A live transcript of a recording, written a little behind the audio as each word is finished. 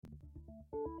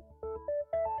Welcome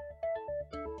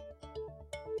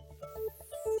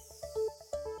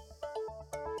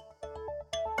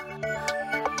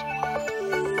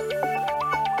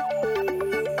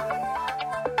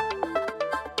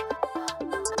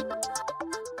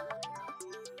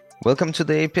to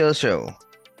the APL show.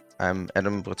 I'm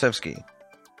Adam Brotevsky.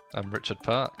 I'm Richard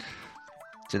Park.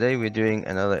 Today we're doing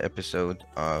another episode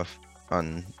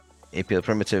on APL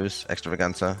primitives,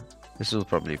 Extravaganza. This will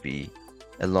probably be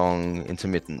a long,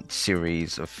 intermittent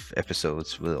series of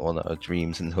episodes with all our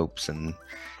dreams and hopes and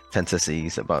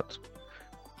fantasies about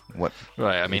what.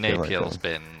 Right, I mean, APL's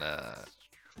been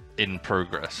in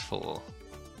progress for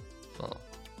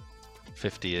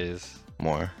 50 years.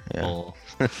 More, yeah. More,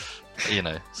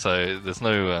 so there's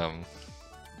no,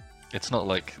 it's not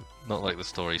like the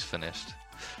story's finished.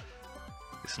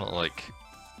 It's not like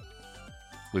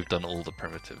we've done all the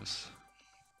primitives.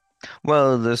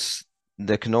 Well,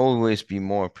 there can always be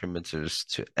more primitives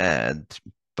to add,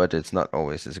 but it's not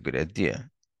always as a good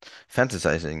idea.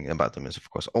 Fantasizing about them is, of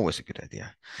course, always a good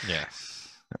idea. Yes.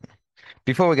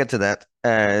 Before we get to that,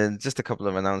 just a couple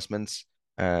of announcements.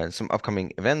 Some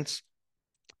upcoming events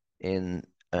in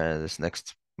this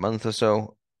next month or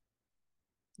so.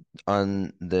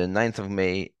 On the 9th of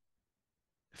May,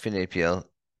 FinAPL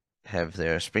have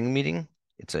their spring meeting.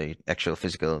 It's a actual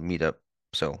physical meetup.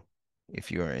 So if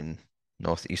you are in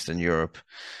Northeastern Europe,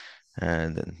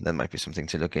 then that might be something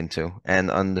to look into. And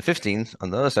on the 15th,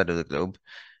 on the other side of the globe,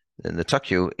 then the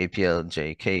Tokyo APL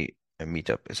JK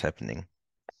meetup is happening.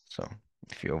 So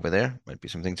if you're over there, might be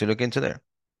something to look into there.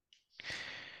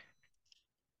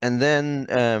 And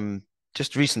then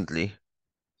just recently,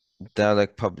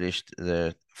 Dalek published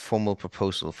the formal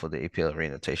proposal for the APL array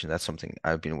notation. That's something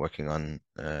I've been working on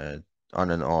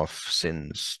and off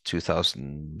since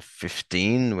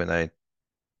 2015 when I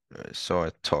saw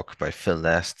a talk by Phil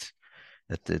Last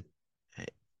at the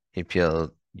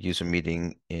APL user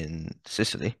meeting in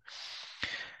Sicily.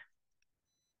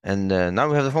 And now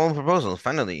we have the formal proposal,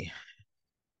 finally,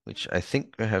 which I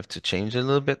think we have to change a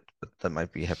little bit, but that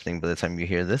might be happening by the time you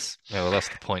hear this. Yeah, well, that's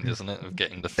the point, isn't it, of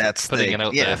getting putting it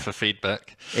out there for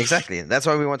feedback. Exactly. That's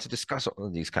why we want to discuss all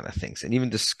of these kind of things and even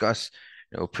discuss,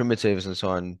 primitives and so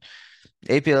on.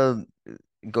 APL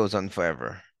goes on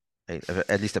forever,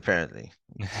 at least apparently.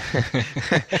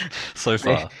 So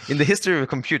far. In the history of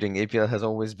computing, APL has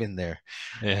always been there.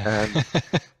 Yeah.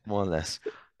 More or less.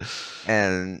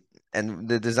 And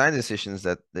the design decisions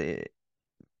that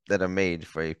are made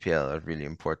for APL are really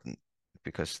important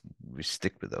because we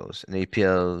stick with those. And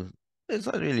APL is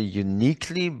not really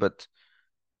uniquely, but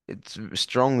it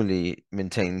strongly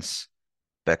maintains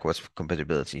backwards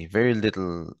compatibility. Very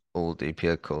little old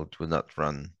APL code will not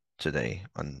run today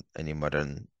on any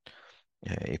modern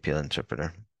APL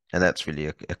interpreter. And that's really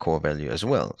a core value as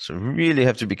well. So we really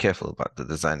have to be careful about the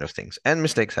design of things. And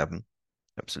mistakes happen,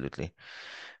 absolutely.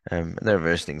 There are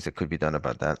various things that could be done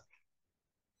about that.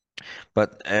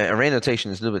 But array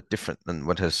notation is a little bit different than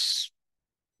what has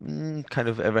kind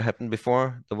of ever happened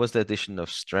before. There was the addition of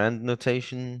strand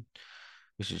notation,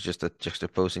 which is just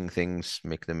juxtaposing things,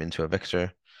 make them into a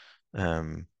vector.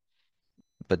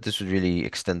 But this would really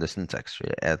extend the syntax,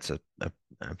 really adds a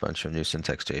bunch of new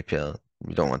syntax to APL.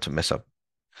 We don't want to mess up.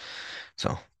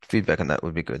 So feedback on that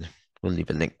would be good. We'll leave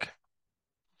a link.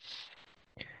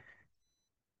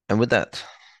 And with that,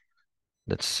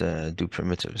 let's do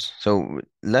primitives. So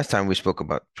last time we spoke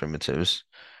about primitives,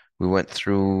 we went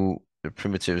through the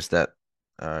primitives that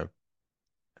are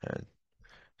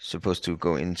supposed to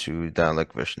go into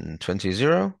Dialog version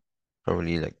 20.0,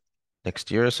 probably like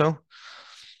next year or so.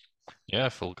 Yeah,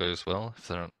 if all goes well, if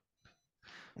there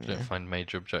don't find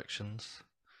major objections.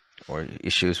 Or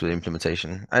issues with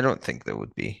implementation. I don't think there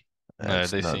would be. No,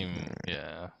 they seem,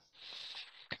 yeah.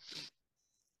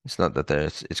 It's not that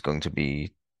it's going to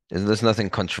be, there's nothing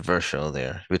controversial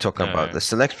there. We're talking about the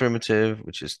select primitive,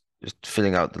 which is just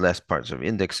filling out the last parts of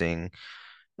indexing.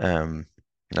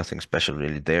 Nothing special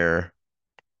really there.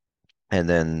 And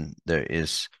then there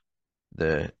is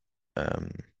the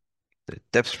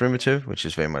depth primitive, which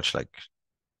is very much like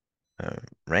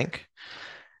rank.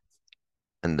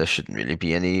 And there shouldn't really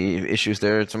be any issues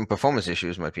there. Some performance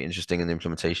issues might be interesting in the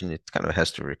implementation. It kind of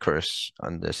has to recurse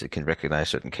on this. It can recognize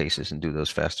certain cases and do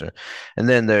those faster. And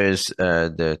then there is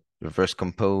the reverse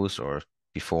compose or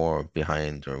before,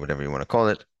 behind, or whatever you want to call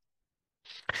it.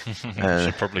 You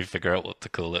should probably figure out what to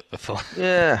call it before.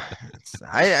 Yeah,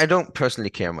 I don't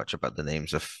personally care much about the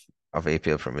names of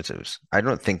APL primitives. I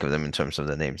don't think of them in terms of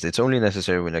the names. It's only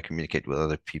necessary when I communicate with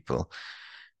other people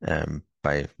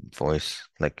by voice,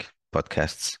 like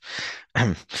podcasts.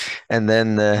 And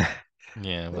then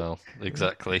Yeah, well,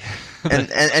 exactly.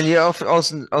 And you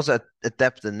also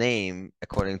adapt the name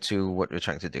according to what you're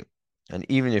trying to do. And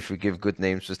even if we give good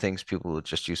names to things, people will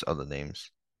just use other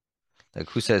names. Like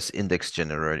who says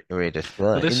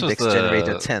Well, this was index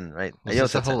generator the 10, right? was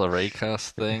this the IOTA whole 10. array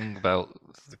cast thing about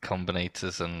the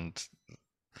combinators and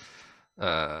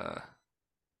uh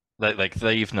like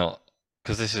they've not,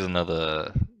 because this is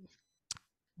another,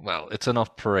 well, it's an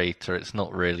operator. It's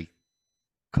not really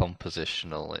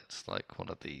compositional. It's like one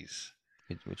of these.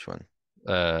 Which one?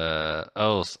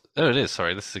 Oh, it is.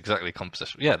 Sorry, this is exactly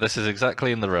compositional. Yeah, this is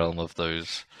exactly in the realm of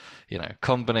those,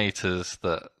 combinators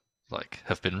that like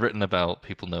have been written about,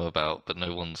 people know about, but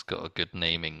no one's got a good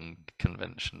naming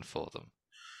convention for them,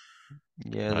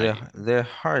 Yeah, right? they're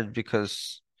hard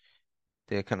because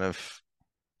they're kind of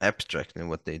abstract in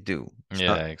what they do. It's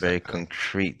not Yeah, very exactly.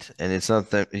 concrete, and it's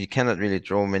not that you cannot really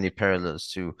draw many parallels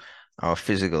to our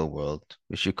physical world,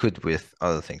 which you could with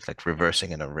other things like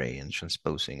reversing an array and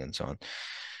transposing and so on.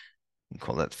 You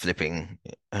call that flipping.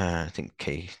 I think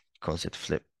K calls it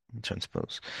flip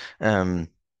transpose. Um,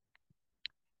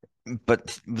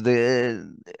 but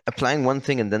the applying one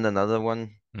thing and then another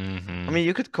one. I Hmm. mean,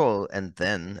 you could call and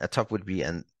then a top would be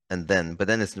and then, but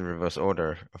then it's in reverse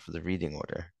order of the reading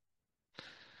order,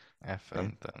 F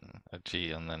right? and then a G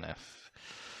and then F.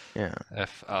 Yeah.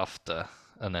 F after,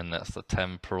 and then that's the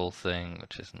temporal thing,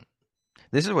 which isn't.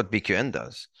 This is what BQN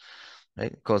does,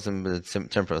 right? It calls them the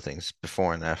temporal things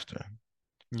before and after.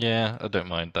 Yeah, I don't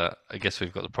mind that. I guess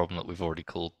we've got the problem that we've already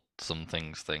called some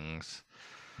things things.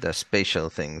 The spatial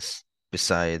things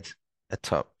beside a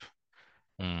top,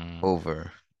 Mm.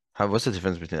 over. What's the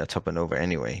difference between a top and over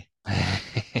anyway?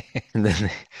 And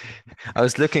then I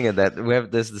was looking at that.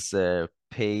 There's this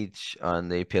page on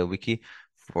the APL wiki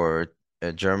for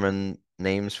German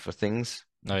names for things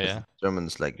Oh because yeah.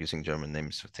 Germans like using German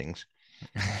names for things.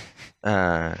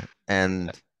 Uh,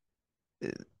 and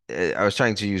I was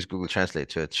trying to use Google Translate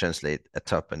to translate a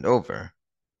top and over.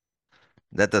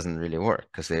 That doesn't really work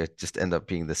because they just end up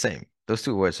being the same. Those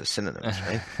two words are synonyms,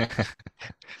 right?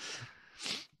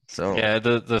 So Yeah,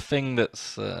 the thing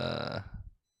that's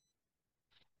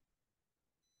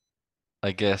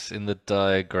I guess in the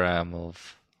diagram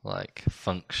of like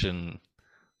function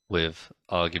with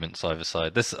arguments either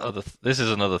side. This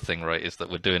is another thing, right? Is that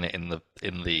we're doing it in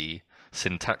the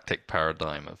syntactic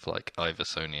paradigm of like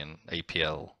Iversonian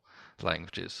APL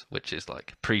languages, which is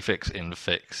like prefix,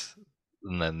 infix,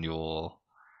 and then your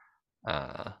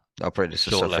uh, the operator's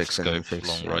a short left suffix and scope, infix.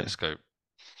 long Yeah. right scope,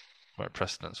 right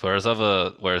precedence. Whereas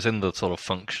in the sort of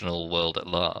functional world at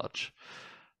large,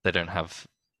 they don't have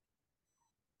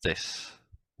this.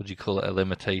 Would you call it a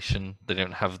limitation? They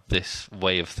don't have this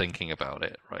way of thinking about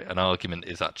it, right? An argument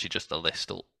is actually just a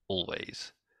list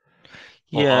always.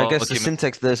 Or Yeah, I guess the arguments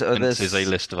syntax is a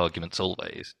list of arguments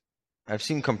always. I've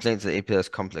seen complaints that API has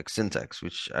complex syntax,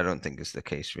 which I don't think is the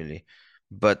case really.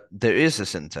 But there is a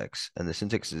syntax, and the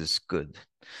syntax is good,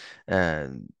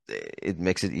 and it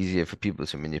makes it easier for people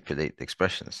to manipulate the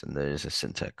expressions. And there is a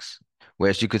syntax.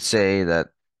 Whereas you could say that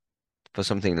for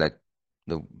something like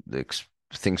the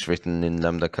things written in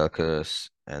lambda calculus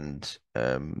and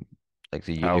like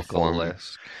the uniform,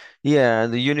 Algol-esque. yeah,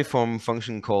 the uniform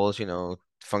function calls,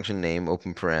 function name,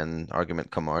 open paren,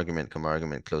 argument, comma, argument,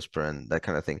 close paren, that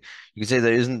kind of thing. You could say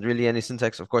there isn't really any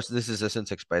syntax. Of course, this is a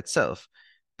syntax by itself,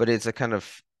 but it's a kind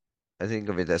of, I think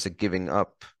of it as a giving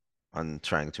up on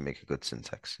trying to make a good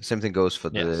syntax. Same thing goes for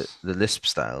the Yes. the Lisp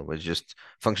style, where it's just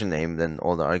function name, then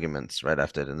all the arguments right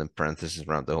after it, and then parentheses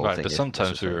around the whole Right, thing but if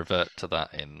sometimes we necessary. revert to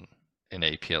that in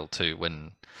APL too,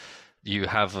 when you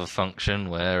have a function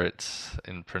where it's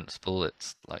in principle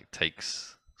it's like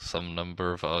takes some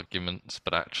number of arguments,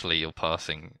 but actually you're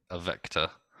passing a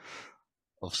vector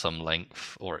of some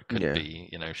length, or it could Yeah, be,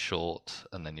 short,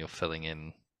 and then you're filling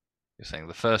in. You're saying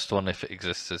the first one, if it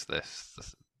exists, is this.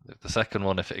 The second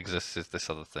one, if it exists, is this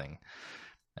other thing.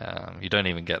 You don't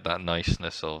even get that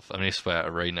niceness of. I mean, I swear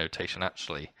array notation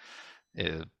actually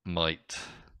it might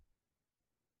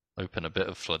open a bit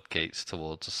of floodgates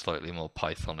towards a slightly more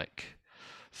Pythonic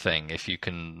thing if you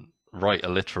can write a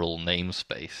literal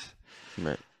namespace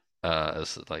right.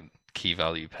 as like key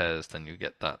value pairs, then you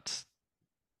get that.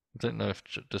 I don't know if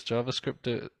does JavaScript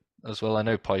do it as well. I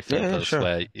know Python Yeah, yeah, does, sure.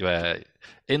 where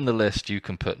in the list you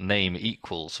can put name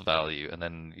equals value, and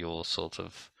then you're sort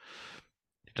of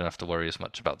you don't have to worry as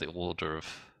much about the order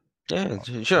Yeah, of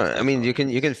sure. I those mean, you can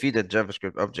arguments. feed a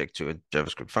JavaScript object to a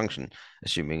JavaScript function,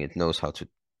 assuming it knows how to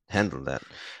handle that.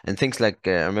 And things like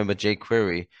I remember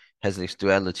jQuery has this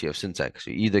duality of syntax.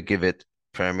 You either give it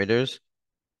parameters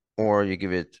or you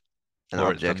give it an or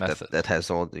the object method. that has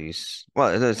all these.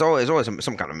 Well, there's always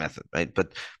some kind of method, right?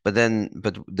 But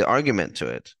the argument to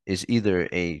it is either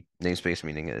a namespace,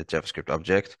 meaning a JavaScript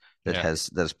object Yeah.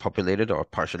 that's populated or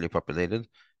partially populated,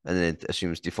 and then it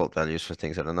assumes default values for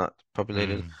things that are not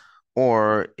populated, Mm.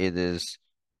 or it is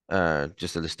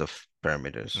just a list of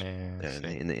parameters Yeah, I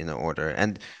see. in an order.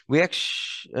 And we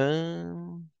actually,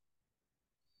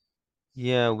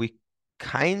 yeah, we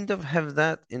kind of have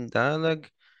that in dialog,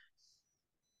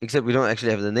 except we don't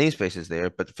actually have the namespaces there.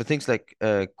 But for things like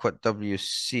quad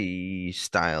WC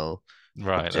style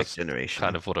Right, object that's kind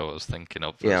generation, of what I was thinking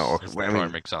of yeah, or as the well, I prime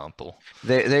mean, example.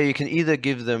 there you can either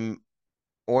give them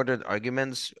ordered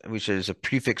arguments, which is a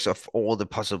prefix of all the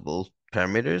possible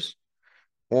parameters,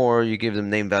 or you give them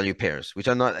name value pairs, which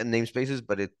are not namespaces,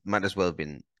 but it might as well have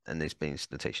been a namespace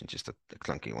notation, just a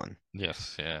clunky one.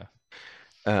 Yes, yeah.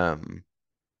 Um,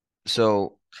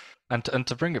 so And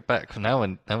to bring it back, now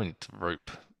we need to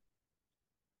rope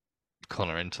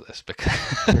Connor into this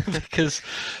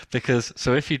because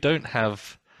so if you don't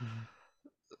have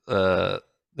uh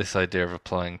this idea of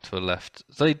applying to a left,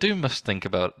 they must think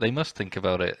about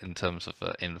it in terms of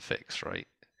infix, right?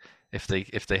 If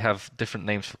they have different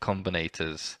names for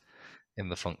combinators in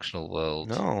the functional world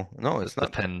no, that it's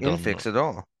not infix at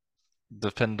all.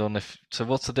 depend on if so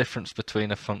what's the difference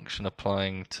between a function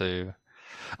applying to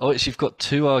oh, it's you've got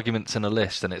two arguments in a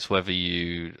list, and it's whether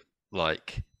you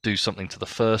like do something to the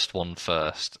first one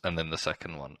first and then the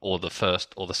second one, or the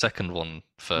first or the second one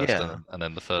first Yeah. and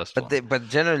then the first But one. but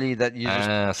generally that you just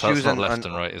Ah, so that's choose not an left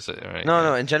and right, is it? Right, no, yeah.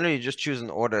 no, and generally you just choose an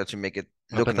order to make it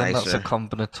No, look but then that's a nicer.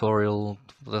 combinatorial.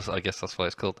 I guess that's why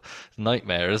it's called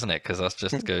nightmare, isn't it? Because that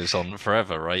just goes on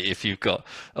forever, right? If you've got,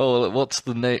 oh, what's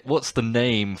the name? What's the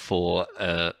name for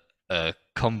a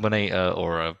combinator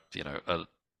or a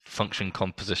function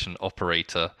composition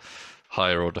operator,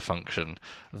 higher order function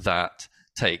that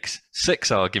takes six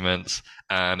arguments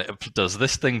and it does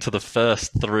this thing to the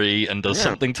first three and does Yeah.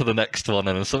 something to the next one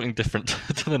and then something different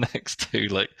to the next two.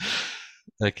 Like,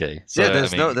 okay, Yeah, so I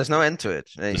mean, there's no end to it.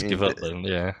 I just mean give up then,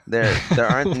 yeah. there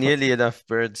aren't nearly enough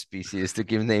bird species to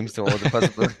give names to all the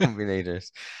possible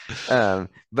combinators.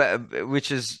 But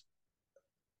which is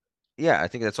yeah, I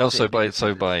think that's also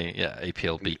Also, by implicated. yeah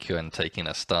APL BQN taking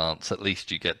a stance, at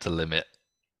least you get to limit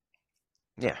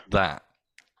Yeah, that.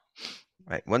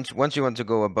 right. Once you want to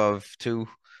go above two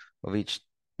of each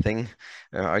thing,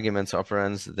 arguments,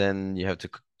 operands, then you have to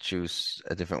choose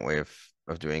a different way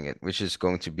of doing it, which is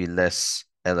going to be less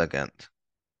elegant,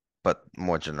 but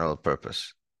more general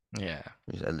purpose. Yeah,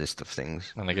 There's a list of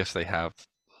things. and I guess they have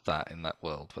that in that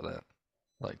world where they're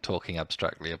like talking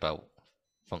abstractly about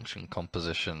function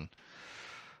composition.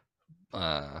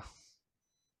 Uh,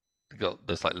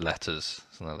 there's like letters,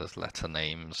 so now there's letter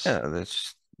names. Yeah,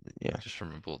 that's yeah. Just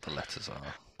remember what the letters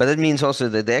are. But that means also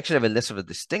that they actually have a less of a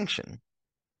distinction.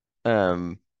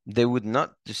 They would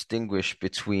not distinguish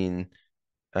between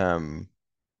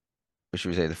what should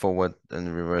we say, the forward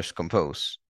and reverse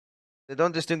compose. They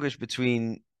don't distinguish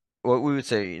between what we would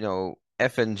say,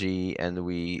 F and G, and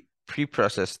we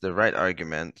pre-process the right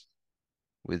argument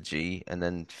with G and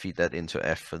then feed that into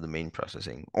F for the main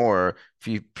processing, or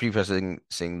pre-processing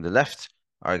the left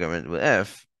argument with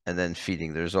F and then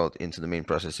feeding the result into the main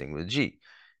processing with G.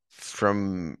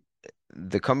 From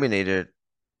the combinator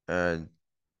uh,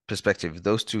 perspective,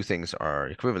 those two things are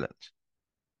equivalent.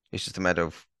 It's just a matter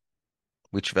of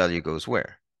which value goes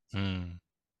where. Hmm.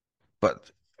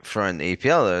 But for an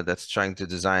APLer that's trying to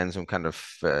design some kind of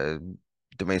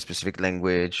domain-specific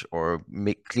language or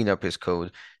clean up his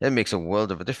code, that makes a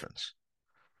world of a difference.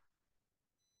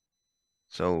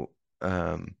 So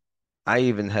I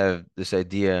even have this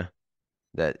idea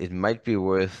that it might be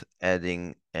worth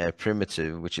adding a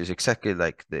primitive, which is exactly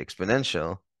like the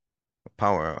exponential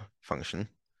power function,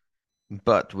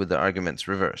 but with the arguments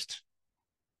reversed.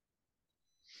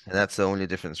 And that's the only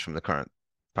difference from the current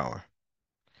power.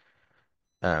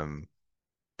 Um,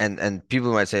 and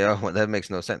people might say, oh, well, that makes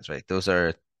no sense, right? Those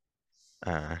are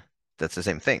uh, that's the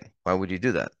same thing. Why would you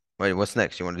do that? Wait, what's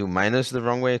next? You want to do minus the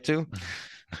wrong way too?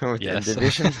 In Yes.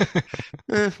 division?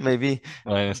 Maybe.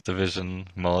 Minus division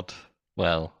mod.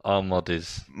 Well, our mod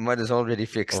is Mud is already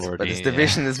fixed, but his already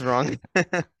division is wrong.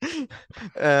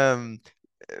 Um,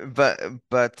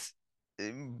 but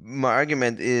my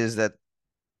argument is that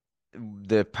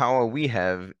the power we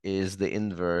have is the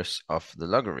inverse of the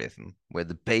logarithm, where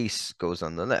the base goes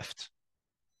on the left.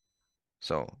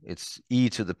 So it's e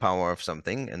to the power of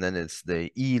something, and then it's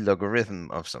the e logarithm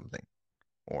of something,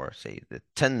 or say the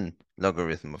 10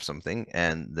 logarithm of something,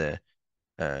 and the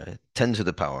 10 to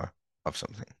the power of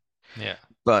something. yeah.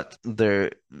 But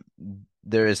there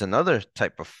is another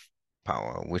type of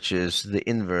power, which is the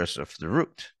inverse of the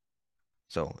root.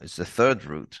 So it's the third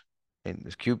root, in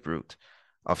the cube root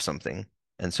of something.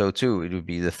 And so too, it would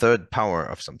be the third power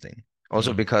of something.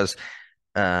 Also Mm. because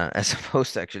as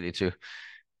opposed actually to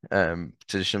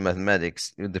traditional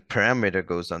mathematics, the parameter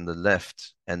goes on the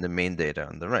left and the main data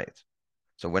on the right.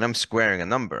 So when I'm squaring a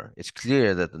number, it's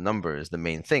clear that the number is the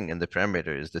main thing and the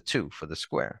parameter is the 2 for the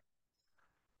square.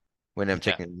 When I'm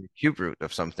Yeah. taking the cube root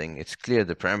of something, it's clear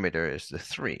the parameter is the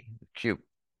 3, the cube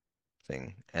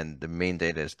thing, and the main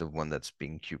data is the one that's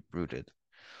being cube rooted.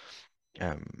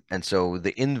 And so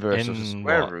the inverse of the In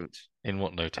square what? root, In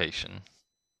what notation?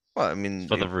 well, I mean,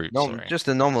 For the root, no, sorry. just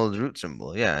the normal root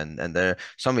symbol, yeah. And there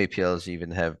some APLs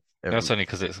even have a That's root. only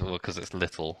because it's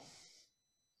little.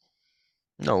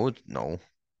 No, no,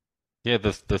 Yeah,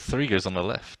 the three goes on the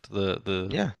left.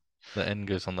 yeah, The n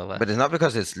goes on the but it's left. not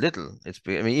because it's little. I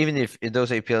mean, even if in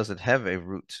those APLs that have a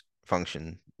root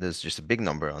function, there's just a big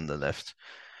number on the left.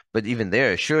 But even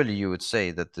there, surely you would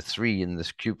say that the 3 in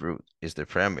this cube root is the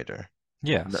parameter,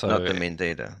 Yeah, not so the main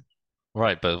data.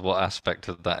 right, but what aspect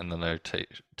of that in the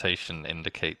notation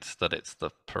indicates that it's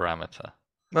the parameter?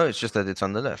 No, it's just that it's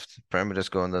on the left.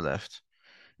 Parameters go on the left.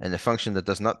 And a function that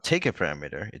does not take a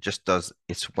parameter, it just does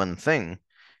its one thing,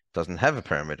 doesn't have a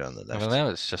parameter on the Well, left. now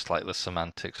it's just like the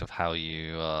semantics of how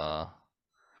you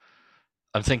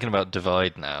I'm thinking about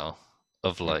divide now,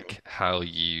 of Mhm. like how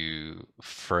you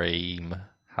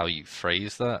how you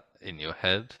phrase that in your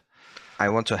head. I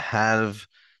want to have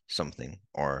something,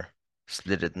 or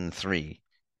split it in 3,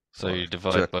 So or you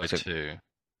divide by to, two,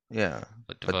 yeah.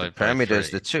 but But the divide by parameter is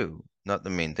the three. 2, not the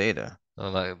main data.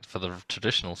 Well, like for the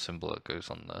traditional symbol, it goes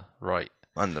on the right.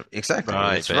 Exactly,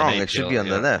 Right, it's but in wrong. It should be APL, on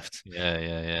the yeah, left, yeah.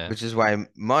 which is why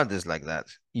mod is like that.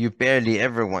 You barely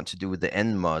ever want to do the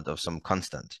n mod of some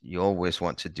constant. You always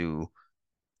want to do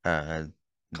uh,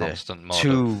 the Constant mod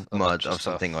 2 of a mod bunch of of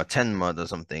something, or stuff. 10 mod or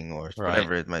something, or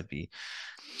Right. whatever it might be,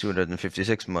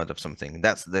 256 mod of something.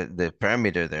 That's the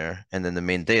parameter there, and then the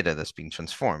main data that's being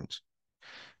transformed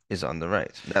is on the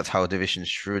right. That's how division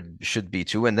should be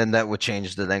too, and then that would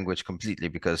change the language completely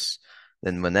because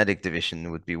then monetic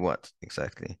division would be what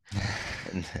exactly?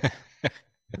 And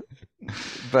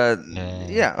but Yeah.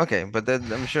 yeah, okay, but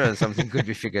then I'm sure something could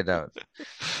be figured out.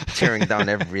 Tearing down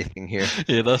everything here.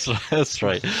 Yeah, that's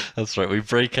right. That's right. We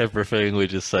break everything. We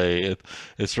just say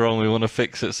it's wrong. We want to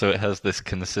fix it so it has this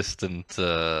consistent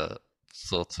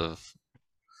sort of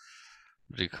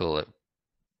what do you call it?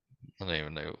 I don't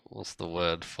even know what's the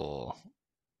word for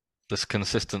this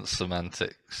consistent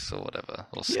semantics or whatever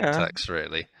or Yeah, syntax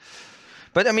really.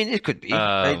 but I mean, it could be,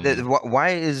 right? Um,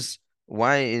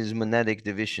 Why is monetic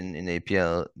division in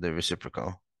APL the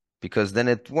reciprocal? Because then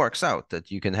it works out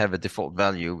that you can have a default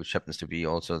value, which happens to be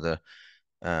also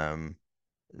um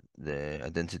the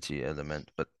identity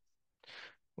element, but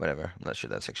whatever. I'm not sure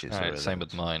that's actually all so right, same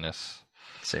with relevant. minus.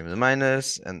 Same with the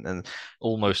minus, and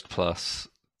Almost plus,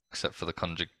 except for the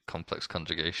complex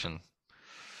conjugation.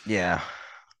 yeah,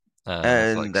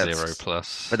 It's and like zero that's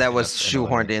plus but that was in a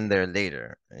shoehorned way. in there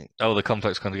later, right? Oh, the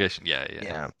complex conjugation. Yeah.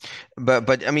 Yeah,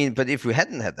 but I mean, but if we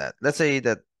hadn't had that, let's say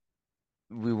that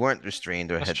we weren't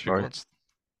restrained or That's had true. or What's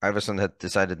Iverson had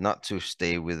decided not to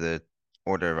stay with the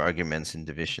order of arguments in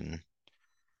division,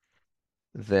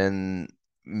 then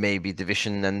maybe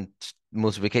division and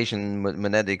multiplication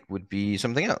monetic would be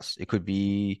something else. It could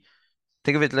be,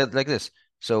 think of it like this.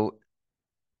 So,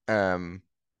 um,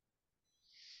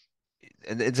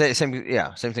 it's the same,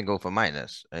 yeah, same thing go for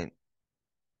minus, right?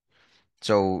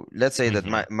 So let's say that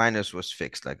hmm minus was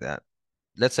fixed like that.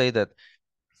 Let's say that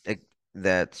it,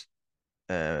 that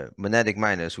monetic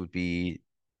minus would be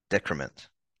decrement,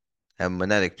 and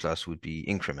monetic plus would be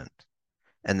increment,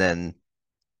 and then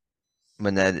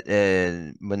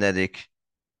monetic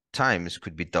times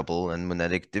could be double and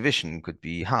monetic division could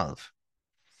be half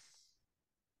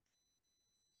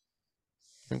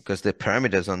because the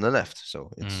parameter is on the left.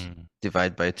 So it's Mm.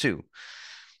 divide by 2,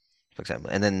 for example.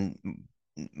 And then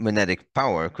monetic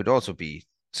power could also be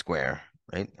square,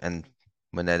 right? And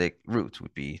monetic root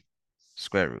would be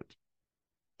square root.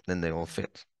 Then they all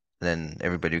fit. And then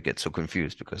everybody would get so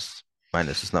confused because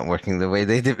minus is not working the way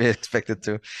they expected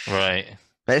to. Right.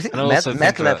 But I think And I also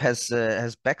think MATLAB that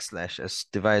has backslash as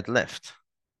divide left,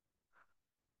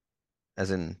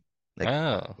 as in like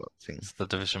oh, thing. it's the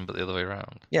division, but the other way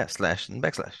around. Yeah, slash and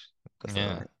backslash. That's the other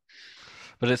Yeah, way.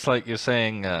 but it's like you're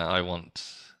saying, I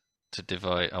want to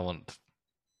divide. I want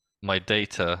my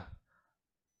data.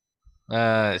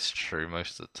 It's true.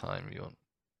 Most of the time, you want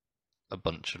a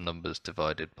bunch of numbers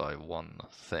divided by one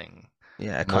thing.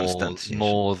 Yeah, a More constant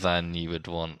usually. more than you would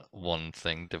want one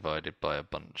thing divided by a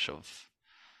bunch of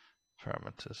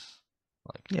parameters.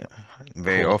 like Yeah.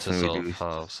 Very often quarters we of, do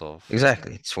halves of,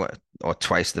 exactly or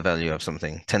twice the value of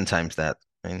something, 10 times that.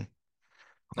 I mean,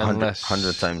 100 unless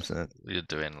times that. you're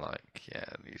doing like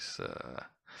these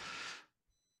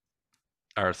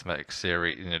arithmetic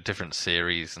series, different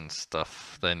series and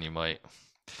stuff, then you might.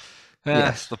 Yeah,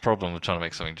 that's Yes. the problem with trying to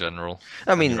make something general.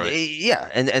 I And you're mean, right. yeah,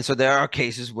 and so there are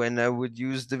cases when I would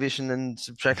use division and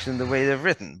subtraction the way they're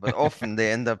written, but often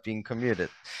they end up being commuted.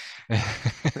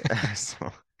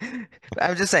 So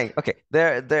I'm just saying, okay,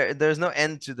 there's no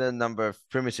end to the number of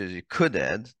primitives you could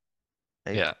add,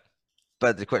 right? Yeah.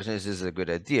 But the question is it a good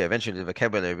idea? Eventually, the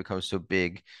vocabulary becomes so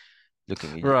big.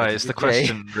 Looking at Right. It's the UTB-J.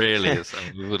 question really is,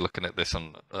 I mean, we were looking at this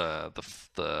on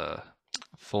the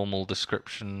formal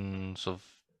descriptions of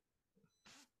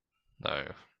no.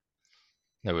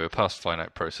 No, we were past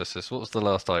finite processes. What was the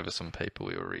last Iverson paper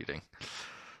we were reading?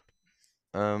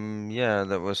 Yeah,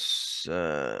 that was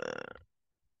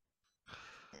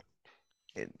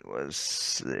it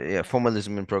was yeah,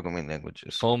 formalism in programming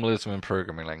languages. Formalism in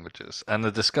programming languages. And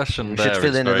the discussion We should there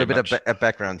fill is in a little bit of a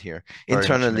background here. very much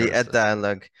Internally mirrors at this.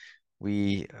 Dialog,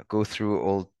 we go through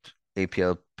old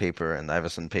APL paper and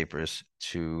Iverson papers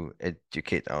to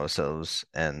educate ourselves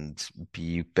and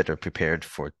be better prepared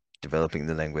for developing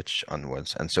the language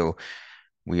onwards. And so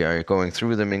we are going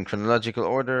through them in chronological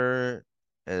order,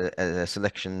 a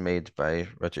selection made by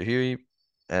Roger Huey,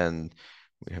 and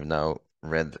we have now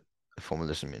read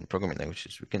formalism in programming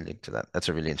languages. We can link to that. That's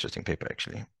a really interesting paper,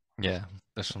 actually. Yeah,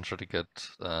 this one's really good.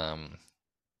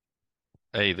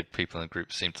 A, the people in the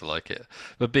group seem to like it,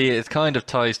 but B, it kind of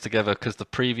ties together because the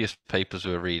previous papers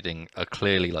we were reading are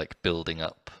clearly like building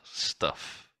up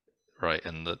stuff, right?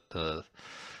 And the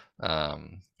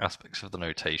aspects of the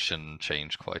notation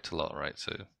change quite a lot, right?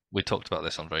 So we talked about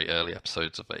this on very early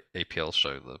episodes of APL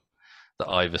show, the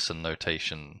Iverson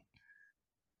notation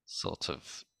sort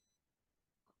of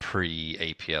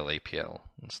pre-APL APL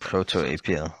and stuff. Proto So it's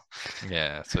got, APL.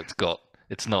 yeah, so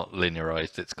it's not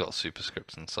linearized, it's got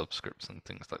superscripts and subscripts and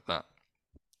things like that.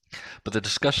 But the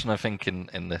discussion, I think,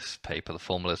 in this paper, the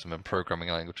formalism in programming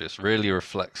languages, really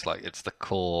reflects like it's the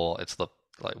core, it's the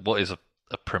like what is a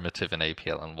primitive in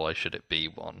APL and why should it be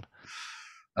one?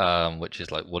 Which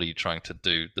is like, what are you trying to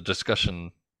do? The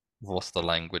discussion, what's the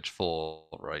language for,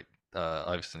 right?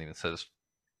 Iverson even says,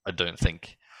 I don't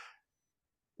think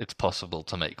it's possible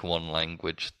to make one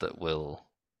language that will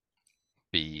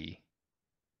be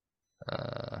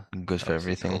Good how for does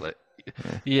he everything. call it?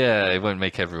 Yeah. Yeah, it won't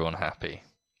make everyone happy,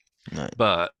 Right.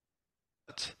 but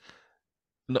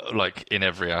no, like in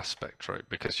every aspect, right?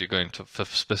 Because you're going to, for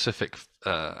specific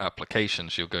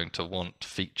applications, you're going to want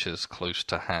features close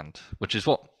to hand, which is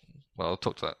what. Well, I'll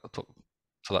talk to that. I'll talk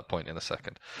to that point in a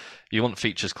second. You want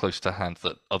features close to hand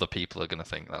that other people are going to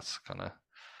think that's kind of.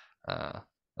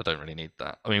 I don't really need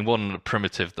that. I mean, one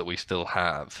primitive that we still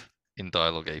have in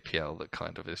Dialog APL that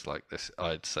kind of is like this,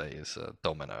 I'd say, is a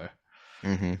domino.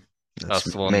 Mm-hmm. That's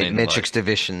That's the one in matrix like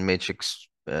division, matrix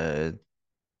inverse,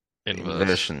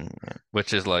 inversion. Yeah.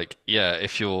 which is like, yeah,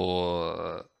 if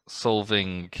you're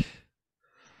solving,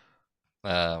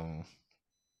 um,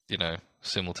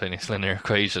 simultaneous linear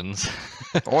equations.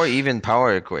 Or even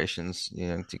power equations.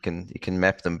 You can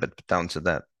map them, but down to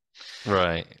that.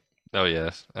 Right. Oh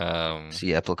yes.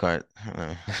 See Apple Cart.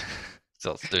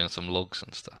 Starts doing some logs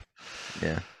and stuff.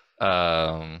 Yeah.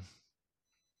 Um,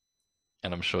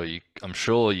 and I'm sure you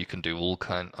can do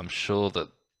I'm sure that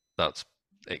that's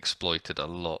exploited a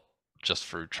lot just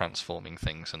through transforming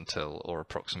things or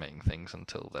approximating things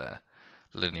until they're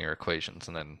linear equations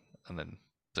and then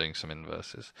doing some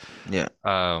inverses. Yeah.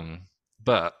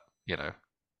 But,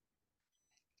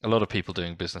 a lot of people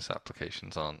doing business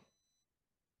applications aren't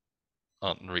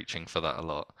reaching for that a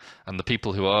lot. And the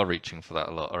people who are reaching for that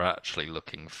a lot are actually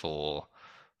looking for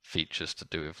features to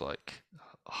do with like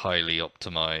highly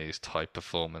optimized, high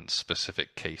performance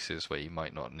specific cases where you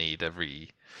might not need every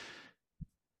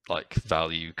like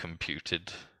value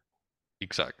computed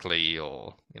exactly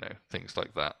or, things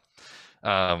like that.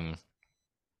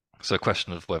 So a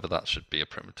question of whether that should be a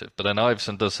primitive. But then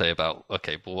Iverson does say about,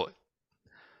 okay, but what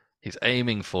he's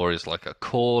aiming for is like a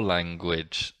core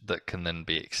language that can then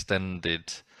be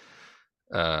extended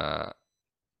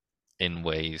in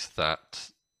ways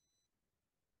that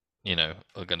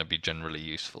are going to be generally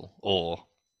useful, or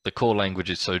the core language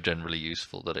is so generally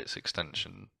useful that its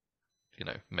extension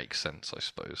makes sense. I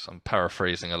suppose I'm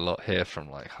paraphrasing a lot here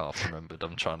from like half remembered.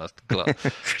 I'm trying to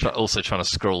also trying to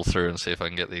scroll through and see if I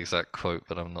can get the exact quote,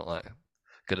 but I'm not like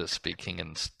good at speaking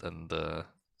and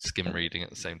skim reading at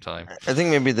the same time. I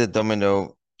think maybe the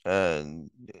domino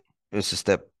is a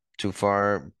step too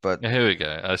far, but Here we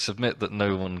go. I submit that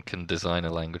no one can design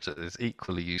a language that is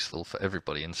equally useful for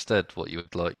everybody. Instead, what you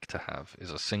would like to have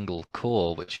is a single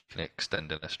core which you can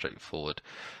extend in a straightforward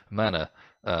manner.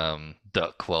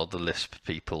 Duck while the Lisp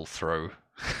people throw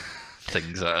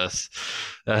things at us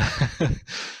uh,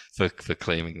 for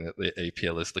claiming that the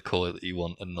APL is the core that you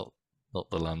want and not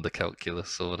the lambda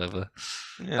calculus or whatever.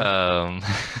 yeah, Um,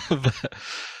 but,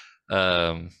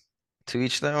 to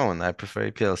each their own. I prefer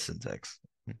APL syntax.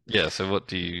 yeah, so what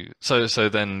do you so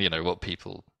then, what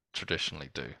people traditionally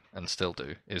do and still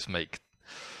do is make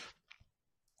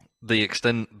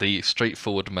the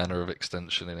straightforward manner of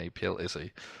extension in APL is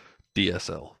a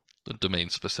DSL, the domain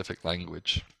specific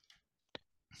language.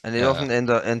 And it Uh often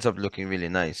ends up looking really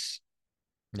nice,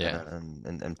 yeah.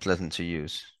 and pleasant to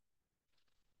use.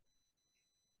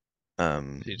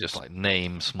 Um, So you just like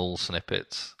name small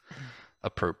snippets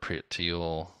appropriate to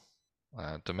your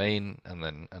domain and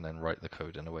then write the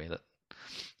code in a way that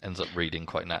ends up reading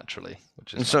quite naturally,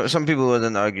 which is so nice. some people would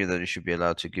then argue that you should be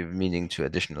allowed to give meaning to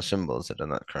additional symbols that are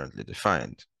not currently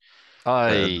defined.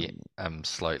 I Um, am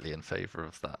slightly in favor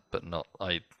of that, but not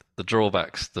the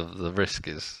drawbacks, the risk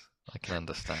is I can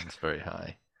understand is very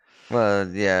high. well,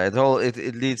 yeah,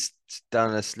 it leads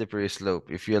down a slippery slope.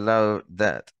 If you allow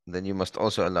that, then you must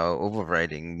also allow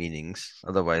overriding meanings.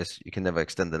 Otherwise, you can never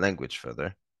extend the language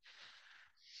further.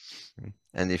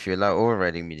 And if you allow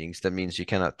overriding meanings, that means you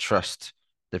cannot trust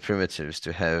the primitives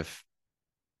to have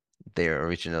their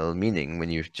original meaning when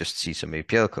you just see some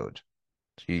APL code.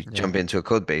 So you jump Yeah. into a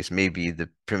code base, maybe the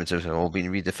primitives have all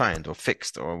been redefined or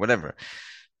fixed or whatever.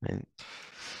 And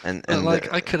and But and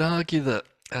like I could argue that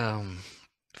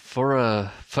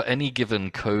for any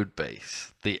given code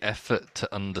base, the effort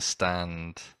to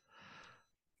understand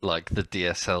like the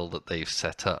DSL that they've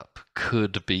set up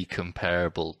could be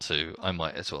comparable to I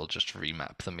might as well just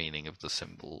remap the meaning of the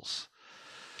symbols.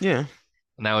 yeah,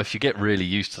 Now, if you get really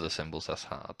used to the symbols, that's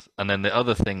hard. And then the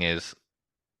other thing is,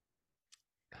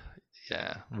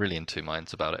 yeah, really in two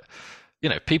minds about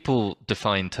it. People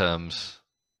define terms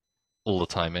all the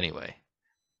time anyway.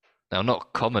 Now,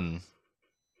 not common.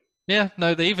 Yeah,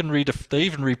 no, they even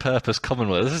repurpose common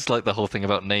words. This is like the whole thing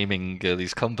about naming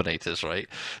these combinators, right?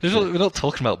 yeah. We're not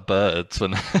talking about birds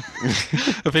when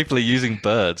when people are using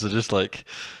birds. They're just like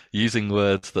using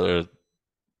words that are.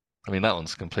 I mean, that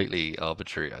one's completely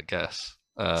arbitrary, I guess.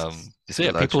 So Just a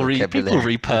yeah, large people vocabulary.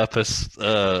 repurpose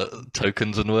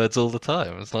tokens and words all the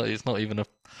time. It's not even a.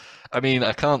 I mean,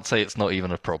 I can't say it's not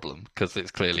even a problem because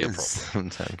it's clearly a problem,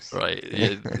 Sometimes. right?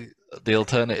 Yeah. The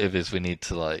alternative is we need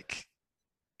to like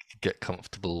get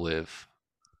comfortable with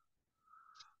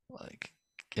like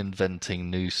inventing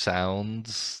new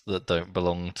sounds that don't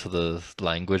belong to the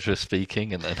language we're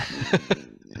speaking, and then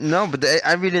No, but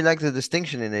I really like the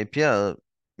distinction in APL.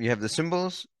 You have the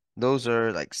symbols; those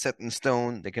are like set in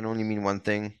stone. They can only mean one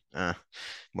thing.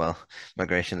 Well,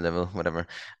 migration level, whatever.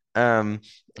 Um,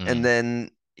 and Mm.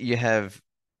 then you have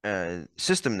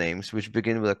system names which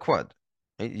begin with a quad.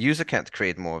 Right? User can't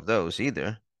create more of those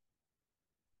either.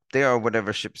 They are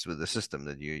whatever ships with the system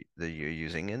that you're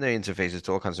using, and their interfaces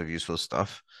to all kinds of useful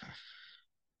stuff.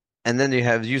 And then you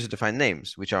have user-defined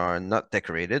names, which are not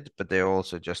decorated, but they're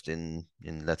also just in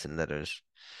Latin letters.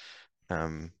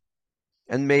 Um,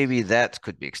 and maybe that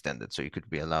could be extended, so you could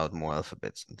be allowed more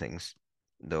alphabets and things,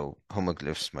 though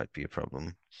homoglyphs might be a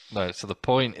problem. No, so the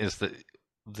point is that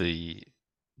the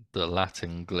the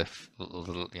Latin glyph,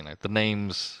 the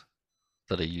names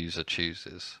that a user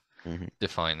chooses Hmm.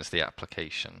 defines the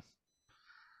application,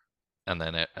 and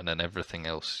then everything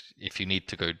else. If you need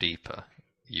to go deeper,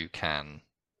 you can,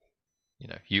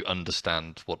 you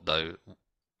understand what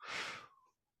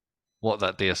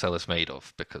that DSL is made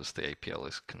of because the APL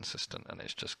is consistent and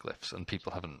it's just glyphs, and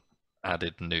people haven't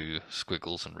added new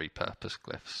squiggles and repurposed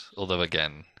glyphs. Although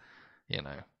again,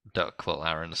 Duck, well,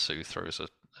 Aaron Sue throws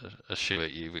a shoe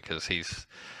at you because he's,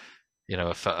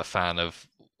 a fan of.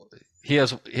 He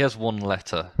has one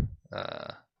letter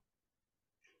uh,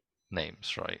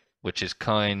 names, right? Which is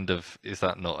kind of, is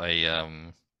that not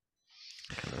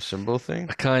Kind of symbol thing.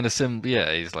 a kind of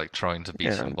Yeah, he's like trying to be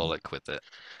Yeah. symbolic with it.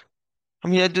 I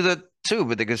mean, I do that too,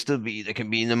 but they can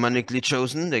be mnemonically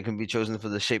chosen. They can be chosen for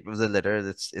the shape of the letter.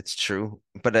 It's true.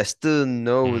 But I still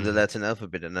know the Mm. Latin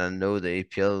alphabet and I know the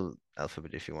APL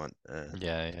alphabet if you want.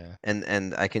 Yeah, yeah.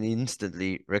 And I can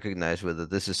instantly recognize whether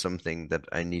this is something that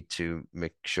I need to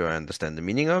make sure I understand the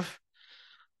meaning of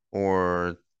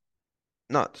or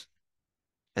not.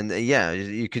 And yeah,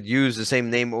 you could use the same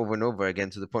name over and over again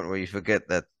to the point where you forget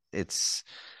that it's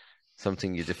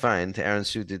something you defined. Aaron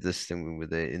Su did this thing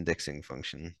with the indexing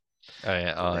function. Oh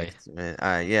yeah, I. Select,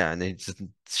 yeah, and it just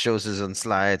shows us on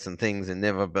slides and things and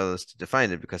never bothers to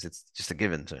define it because it's just a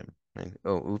given term. Right?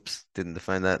 Oh, oops, didn't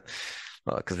define that.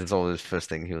 Well, because it's always the first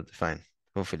thing he'll define.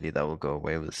 Hopefully that will go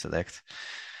away with select.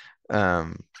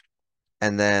 Um,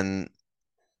 and then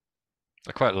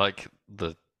I quite like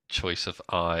the choice of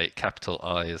I. Capital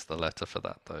I is the letter for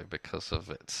that though, because of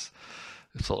its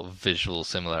sort of visual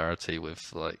similarity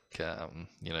with like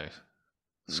the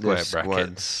square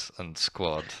squad. brackets and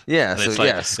squad. Yeah, And so it's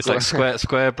like yeah, it's like squad.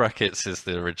 square brackets is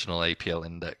the original APL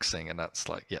indexing, and that's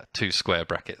like yeah, two square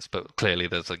brackets, but clearly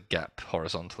there's a gap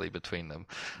horizontally between them.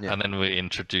 Yeah, And then we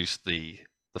introduced the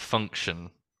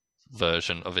function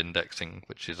version of indexing,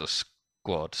 which is a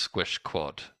squad squish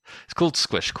quad. It's called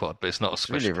squish quad, but it's not a it's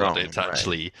squish really quad. wrong, It's right?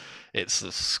 actually it's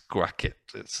a squacket.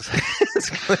 It's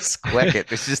Squack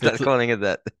it. It's just not it's calling it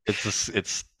that.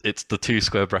 it's the two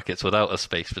square brackets without a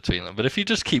space between them. But if you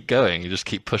just keep going, you just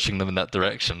keep pushing them in that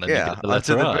direction, then you get Yeah, the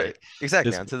letter I.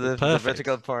 exactly It's onto perfect. the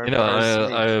vertical You know, parse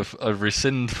link. I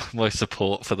rescind my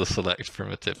support for the select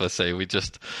primitive. I say we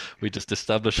just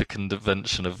establish a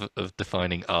convention of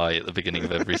defining I at the beginning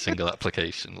of every single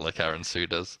application, like Aaron Su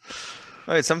does.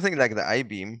 Oh, it's something like the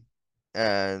I-beam,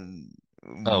 and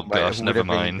Oh gosh, would never have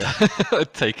been. mind. I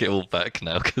take it all back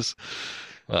now because,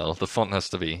 well, the font has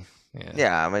to be, yeah,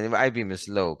 Yeah, I mean, I-beam is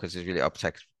low because it's really up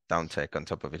tech, down tech on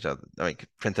top of each other. I mean,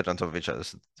 printed on top of each other.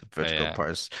 So the vertical yeah.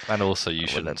 parse. And also, you Will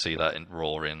shouldn't that see that in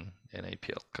raw in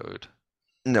APL code.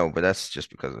 No, but that's just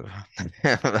because of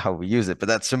how we use it. But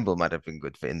that symbol might have been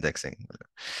good for indexing.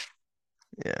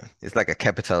 Yeah, it's like a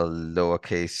capital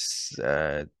lowercase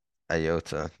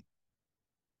iota.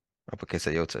 Uppercase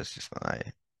iota is just an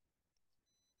I.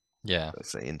 Yeah.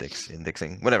 Let's say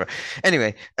indexing, whatever.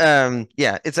 Anyway,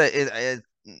 yeah, it's a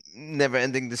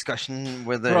never-ending discussion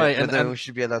Right, whether we and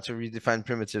should be allowed to redefine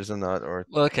primitives or not, or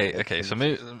well, index okay. So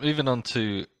primitives. moving on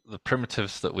to the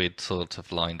primitives that we'd sort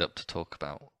of lined up to talk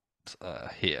about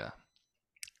here.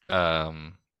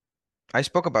 Um, I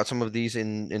spoke about some of these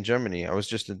in Germany. I was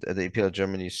just at the APL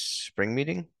Germany spring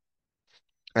meeting,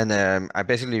 and I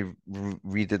basically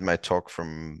redid my talk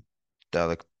from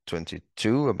Dialog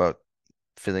 22 about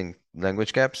filling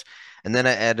language gaps, and then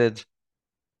I added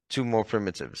two more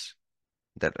primitives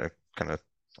that are kind of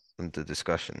under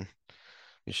discussion,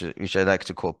 which I like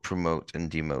to call promote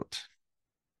and demote.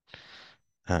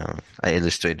 I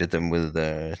illustrated them with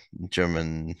the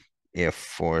German Air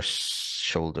Force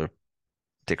shoulder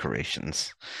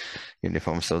decorations,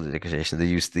 uniform shoulder decorations. They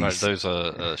use right, these. those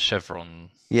are chevron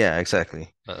Yeah,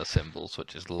 exactly. symbols,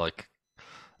 which is like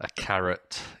a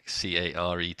caret,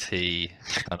 caret,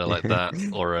 kind of like that,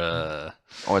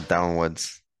 Or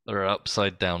downwards. or an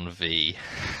upside down V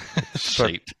It's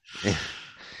short. shape. Yeah,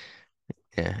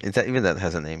 yeah. Even that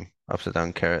has a name. Upside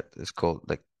down carrot. It's called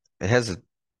like it has a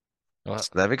What?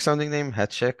 Slavic sounding name,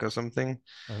 Hatchek or something.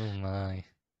 Oh my.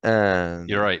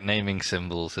 You're And right, naming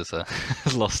symbols is a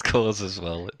lost cause as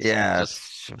well. It's all yeah, just,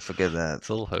 forget that. it's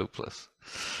all hopeless.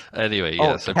 Anyway,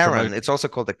 yeah, Oh, so Karen. promote. It's also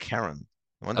called a Karen.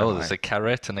 I wonder Oh, there's why. a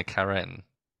caret and a Karen.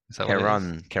 Is that what it is?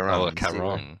 Caron, Oh, a Caron. See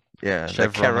where? caron. Yeah,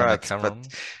 like Chevron and a carrot, but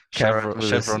caron. carrot with this.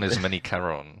 Chevron is many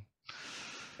caron.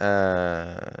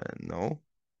 No,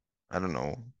 I don't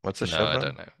know. What's a No, I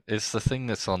don't chevron? know. It's the thing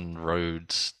that's on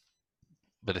roads,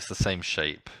 but it's the same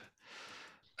shape.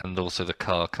 And also the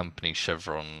car company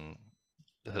Chevron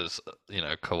has,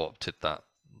 co-opted that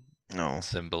No,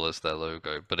 symbol as their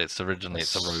logo, but a,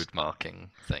 it's a road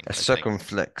marking thing, a I think.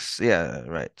 circumflex. Yeah,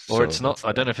 right. Or So it's not, that's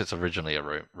I don't why know if it's originally a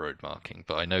road marking,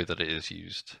 but I know that it is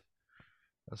used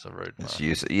as a road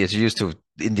marking. it's used to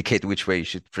indicate which way you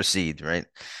should proceed, right?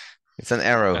 It's an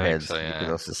I think arrowhead, so, you could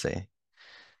yeah. also say.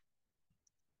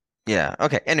 Yeah.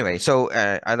 Okay. Anyway, so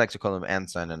I like to call them and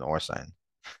sign and or sign.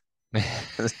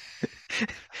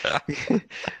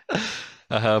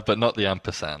 But not the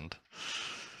ampersand.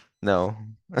 No.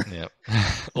 Yep.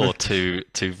 Or two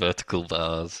vertical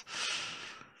bars.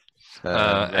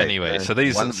 Right. Anyway,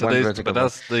 One but vertical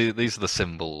bar. these are the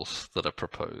symbols that are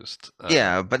proposed.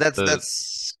 Yeah, but The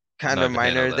that's kind of neither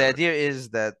here nor minor. The there. idea is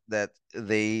that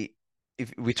they,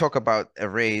 if we talk about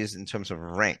arrays in terms of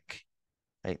rank,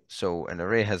 right? So an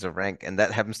array has a rank, and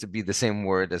that happens to be the same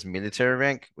word as military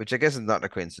rank, which I guess is not a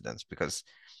coincidence because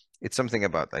it's something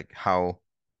about like how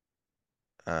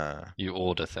uh You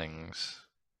order things.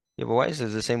 yeah, but why is it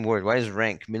the same word? Why is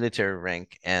rank, military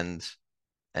rank, and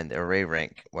array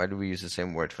rank? Why do we use the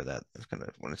same word for that? I kind of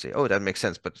want to say, oh, that makes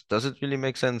sense, but does it really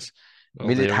make sense?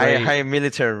 Well, the array, Higher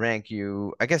military rank,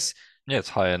 I guess yeah, it's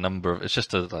higher number of. It's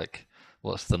just a like,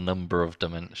 what's the number of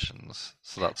dimensions?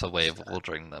 So that's a way of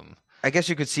ordering them. I guess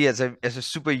you could see as a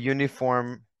super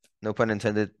uniform, no pun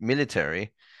intended,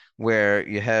 military, where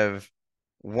you have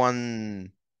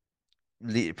one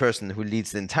person who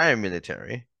leads the entire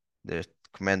military, the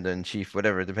commander in chief,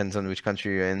 whatever, depends on which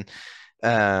country you're in.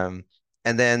 Um,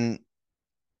 and then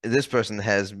this person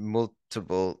has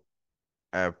multiple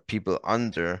people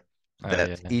under Oh that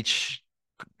yeah. each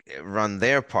run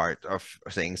their part of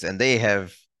things, and they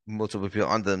have multiple people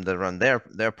under them that run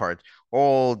their part,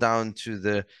 all down to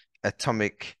the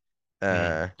atomic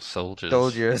uh, Soldiers.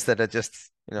 soldiers that are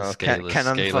just cannon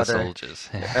Scalar fodder. soldiers.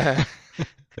 Uh,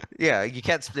 yeah, you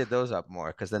can't split those up more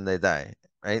because then they die,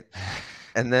 right?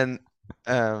 And then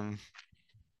um,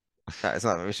 no, it's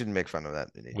not. We shouldn't make fun of that,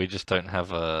 really. We just don't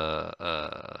have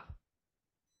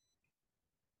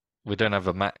we don't have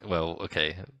a well,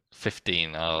 okay,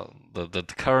 15. The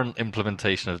current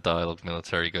implementation of dialogue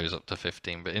military goes up to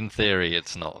 15, but in theory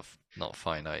it's not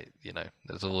finite, you know.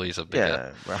 There's always a bigger,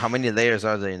 Yeah, well, how many layers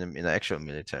are there in the actual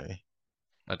military?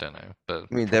 I don't know, but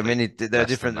I mean, probably there are less than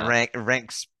different that.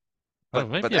 ranks, Oh, but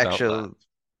maybe about that. actual,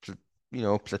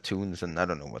 platoons, and I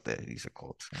don't know what these are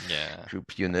called, Yeah.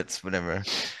 group units, whatever.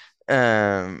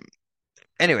 Um,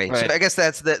 anyway, so Right. I guess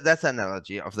that's the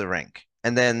analogy of the rank,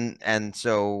 and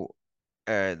so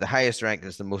the highest rank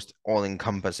is the most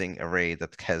all-encompassing array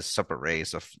that has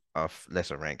subarrays of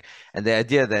lesser rank. And the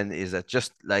idea then is that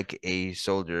just like a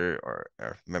soldier or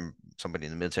somebody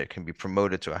in the military can be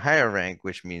promoted to a higher rank,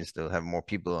 which means they'll have more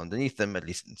people underneath them, at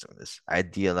least in some of this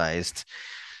idealized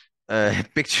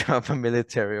picture of a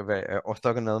military, of a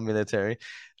orthogonal military.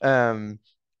 Um,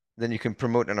 then you can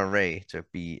promote an array to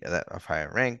be that of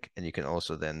higher rank, and you can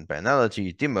also then, by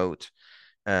analogy, demote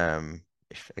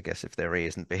if I guess if the array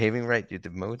isn't behaving right, you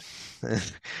demote.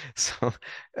 So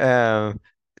um,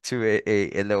 to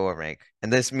a lower rank.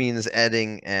 And this means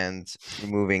adding and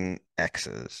removing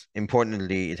x's.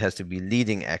 Importantly, it has to be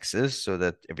leading x's so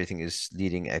that everything is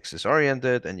leading x's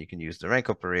oriented, and you can use the rank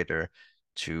operator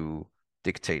to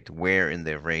dictate where in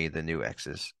the array the new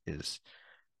x's is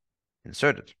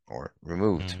inserted or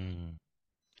removed. Mm.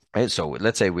 Right, so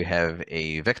let's say we have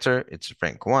a vector, it's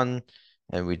rank 1,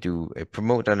 and we do a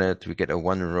promote on it, we get a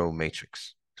one-row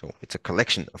matrix. So it's a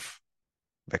collection of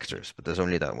vectors, but there's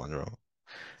only that one row.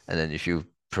 And then if you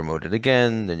promote it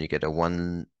again, then you get a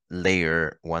one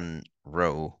layer, one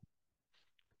row,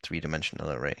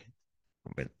 three-dimensional array.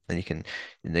 But then you can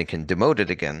demote it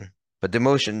again. But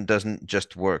demotion doesn't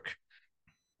just work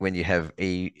when you have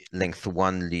a length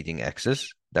 1 leading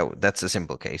axis. That's a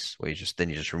simple case where you just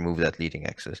remove that leading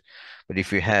axis. But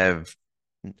if you have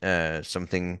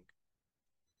something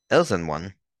else than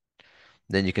 1,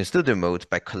 then you can still demote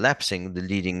by collapsing the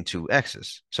leading two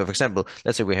axes. So for example,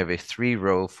 let's say we have a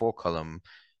 3-row, 4-column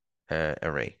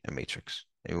array, a matrix,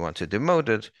 and we want to demote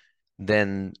it,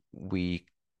 then we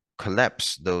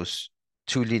collapse those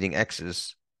two leading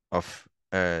axes of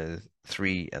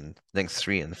 3 and length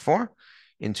 3 and 4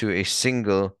 into a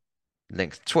single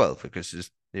length 12 because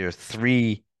there are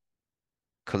 3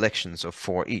 collections of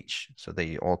 4 each. So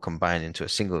they all combine into a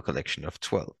single collection of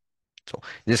 12. So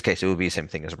in this case, it would be the same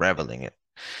thing as raveling it,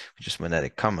 which is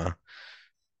monetic comma.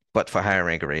 But for higher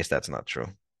rank arrays, that's not true.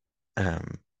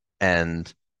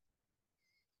 And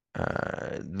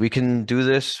we can do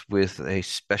this with a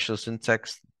special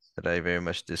syntax that I very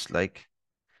much dislike,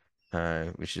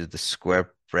 which is the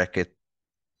square bracket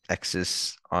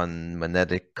axis on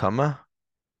monetic comma.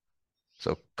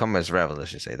 So comma is ravel,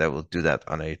 as you say. That will do that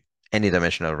on any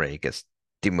dimensional array. It gets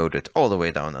demoted all the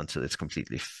way down until it's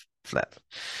completely flat.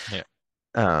 Yeah.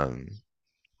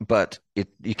 But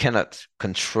you cannot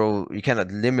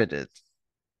limit it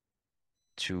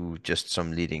to just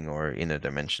some leading or inner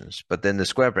dimensions. But then the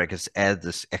square brackets add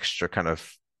this extra kind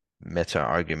of meta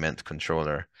argument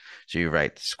controller. So you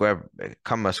write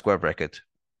comma square bracket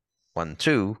 1,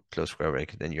 2, close square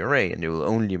bracket in your array, and you will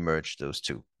only merge those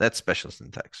two. That's special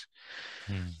syntax.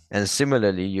 Mm. And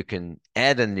similarly, you can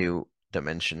add a new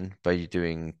dimension by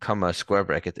doing comma square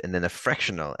bracket and then a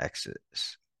fractional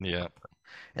axis. Yeah.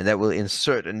 And that will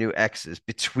insert a new axis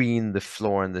between the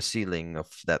floor and the ceiling of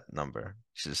that number,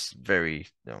 which is very,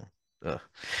 that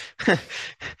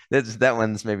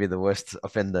one's maybe the worst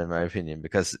offender in my opinion,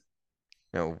 because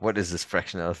what is this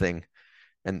fractional thing?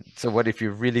 And so what if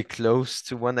you're really close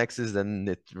to one axis, then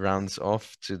it rounds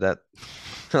off to that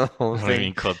whole I thing.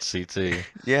 mean, COD C2.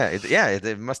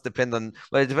 It must depend on,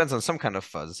 well, it depends on some kind of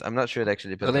fuzz. I'm not sure it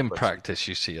actually depends Well, on in what's. practice,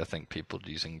 you see, I think people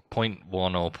using 0.1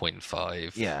 or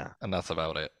 0.5, Yeah, and that's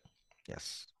about it.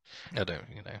 yes. I don't,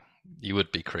 you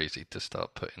would be crazy to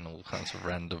start putting all kinds of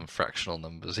random fractional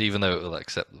numbers, even though it will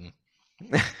accept them.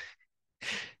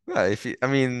 Well, I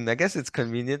mean, I guess it's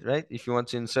convenient, right? If you want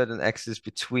to insert an axis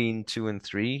between 2 and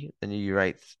 3, then you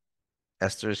write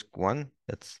asterisk 1.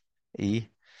 That's E.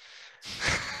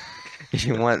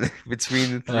 You want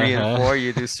between 3 and 4,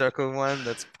 you do circle one,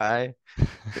 that's pi.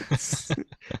 It's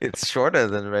it's shorter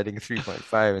than writing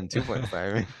 3.5 and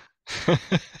 2.5.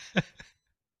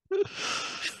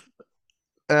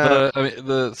 Uh, But I mean,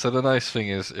 the nice thing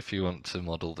is, if you want to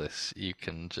model this, you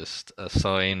can just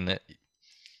assign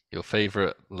your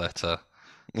favorite letter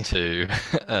to,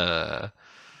 uh,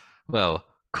 well,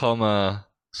 comma,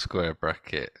 square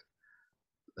bracket,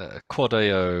 quad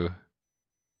AO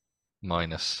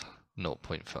minus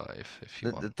 0.5 if you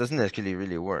that, want. that doesn't actually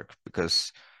really work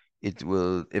because it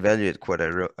will evaluate quad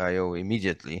IO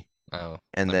immediately, Oh,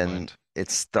 and never then mind.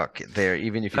 it's stuck there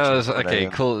even if you Oh, change quad okay, IO.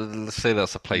 cool. Let's say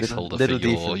that's a Little placeholder for little your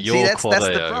defense. See, your that's quad that's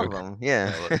the AO. problem.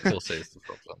 Yeah. Oh, of course it is the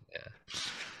problem. Yeah.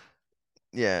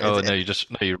 Yeah, Oh no, you just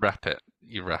no, you wrap it.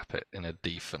 You wrap it in a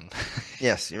defen.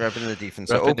 yes, you wrap it in the defense.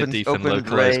 So Wrap it in a open defen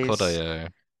localized quad raise. AO.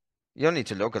 You don't need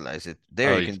to localize it.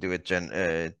 There Oh, you can do it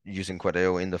using quad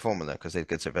IO in the formula because it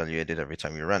gets evaluated every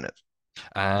time you run it.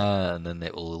 and then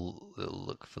it'll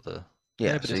look for the.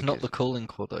 No, Yeah, but so it's you not can. the calling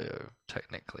quad IO.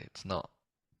 Technically, it's not.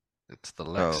 It's the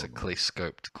Oh, lexically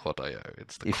scoped quad IO.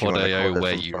 It's the if you quad want to call IO that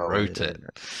where from you far away. wrote it.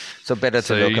 So better to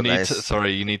So you need to. localize.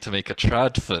 Sorry, you need to make a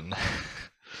tradfun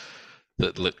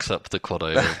that looks up the quad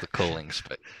IO of the calling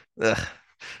spec. Ugh,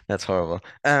 that's horrible.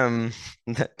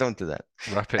 Don't do that.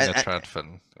 Wrap it in And, a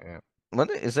tradfun. Yeah. what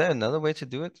is there another way to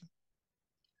do it?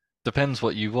 Depends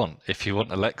what you want. If you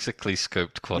want a lexically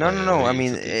scoped quad No, no, IO, no. I you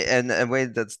mean, to do. and a way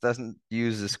that doesn't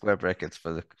use the square brackets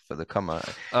for the comma.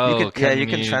 You Oh, could, yeah, can you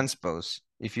can you transpose.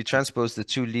 If you transpose the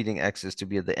two leading axes to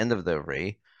be at the end of the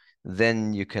array,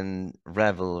 then you can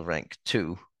ravel rank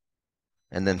 2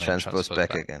 and then and then transpose transpose back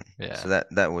back? again. Yeah. So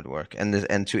that would work.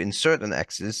 And to insert an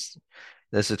axis,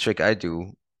 that's a trick I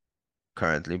do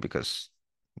currently because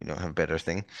we don't have better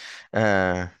thing.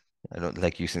 I don't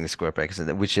like using the square brackets,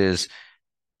 which is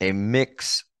a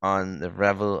mix on the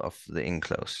ravel of the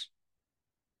enclose.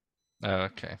 Oh,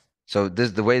 okay. So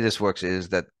the way this works is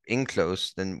that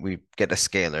enclose, then we get a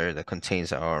scalar that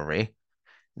contains our array.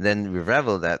 Then we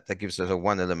ravel that gives us a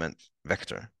one element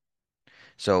vector.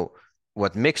 So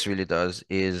what mix really does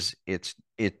is it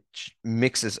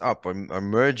mixes up or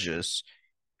merges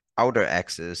outer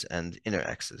axis and inner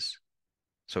axis.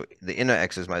 So the inner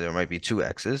axis might be two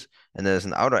axes, and there's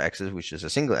an outer axis which is a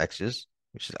single axis,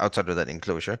 which is outside of that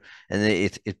enclosure, and then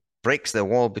it breaks the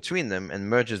wall between them and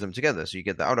merges them together. So you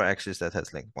get the outer axis that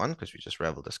has length 1, because we just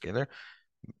raveled the scalar,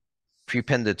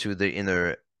 prepended to the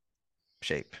inner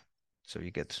shape. So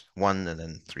you get 1 and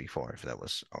then 3, 4 if that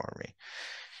was our array.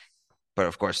 But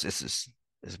of course, this is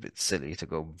a bit silly to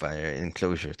go via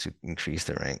enclosure to increase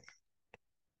the rank.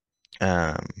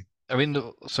 Um, I mean,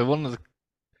 so one of the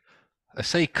I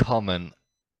say common.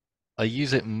 I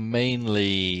use it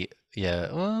mainly.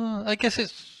 Yeah. Well, I guess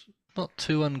it's not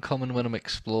too uncommon when I'm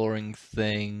exploring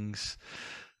things.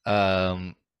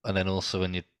 And then also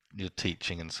when you're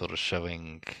teaching and sort of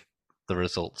showing the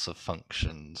results of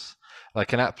functions,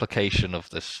 like an application of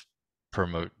this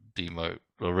promote, demote,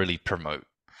 or really promote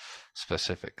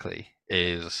specifically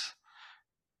is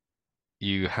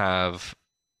you have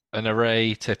an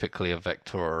array, typically a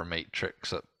vector or a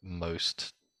matrix at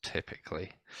most,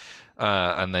 typically,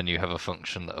 and then you have a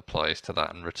function that applies to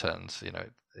that and returns.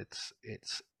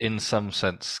 It's in some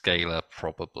sense scalar,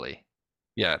 probably.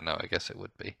 Yeah, no, I guess it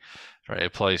would be. Right, it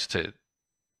applies to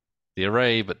the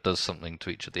array, but does something to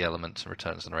each of the elements and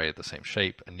returns an array of the same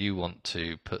shape. And you want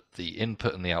to put the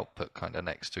input and the output kind of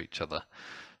next to each other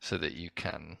so that you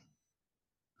can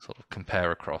sort of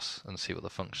compare across and see what the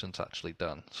function's actually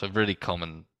done. So really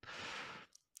common.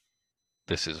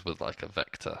 This is with like a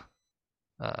vector,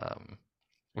 um,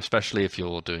 especially if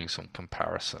you're doing some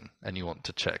comparison and you want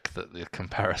to check that the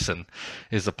comparison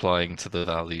is applying to the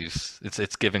values.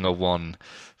 It's giving a one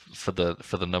for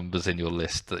the numbers in your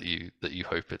list that you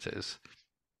hope it is.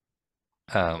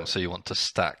 So you want to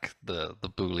stack the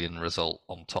Boolean result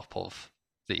on top of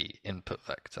the input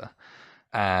vector.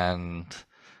 And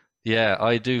yeah,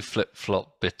 I do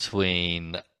flip-flop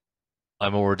between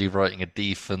I'm already writing a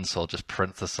defense, so I'll just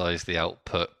parenthesize the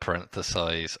output,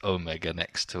 parenthesize omega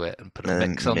next to it, and put a and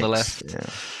mix then on the mix, left. yeah.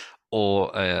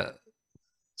 Or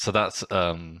so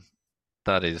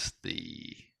that is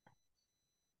the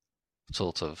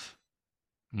sort of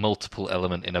multiple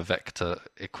element in a vector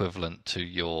equivalent to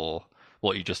your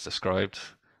what you just described,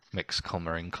 mix,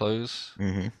 comma, enclose.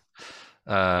 Mm-hmm.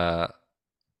 Uh,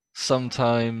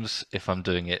 Sometimes if I'm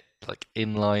doing it like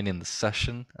inline in the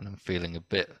session and I'm feeling a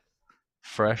bit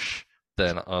fresh,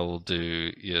 then I will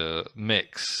do your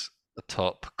mix a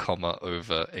top comma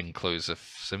over enclose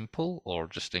if simple or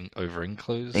just over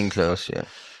enclose. Enclose, yeah.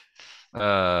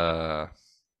 Uh,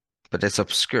 But it's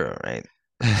obscure, right?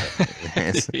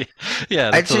 Yes.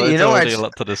 Yeah, Actually, it's already a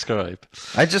lot to describe.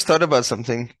 I just thought about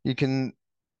something. You can,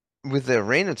 with the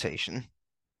array notation,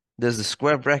 there's the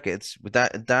square brackets with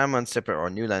that diamond separate or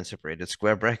new line separated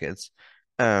square brackets.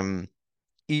 Um,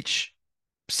 each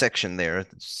section there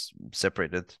that's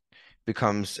separated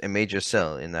becomes a major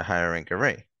cell in a higher rank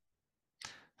array.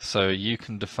 So you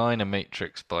can define a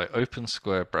matrix by open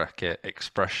square bracket,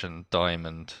 expression,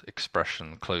 diamond,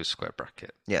 expression, close square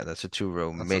bracket. Yeah, that's a two-row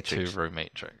That's a matrix. two-row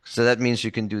matrix. So that means you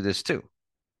can do this too,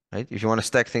 right? If you want to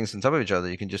stack things on top of each other,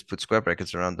 you can just put square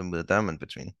brackets around them with a diamond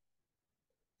between.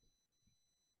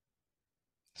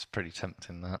 It's pretty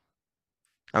tempting, that.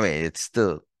 I mean, it's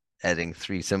still adding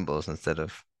three symbols instead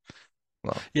of,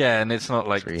 well, Yeah, and it's not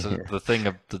like three here. the thing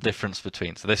of the difference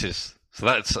between. So this is so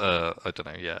that's I don't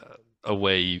know, yeah, a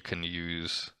way you can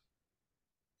use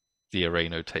the array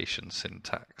notation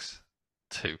syntax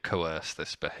to coerce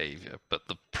this behavior. But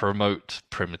the promote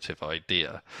primitive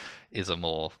idea is a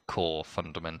more core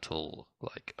fundamental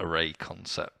like array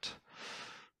concept,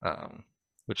 um,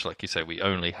 which, like you say, we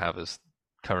only have as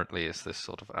currently as this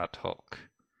sort of ad hoc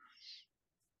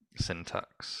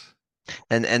syntax.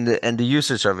 And the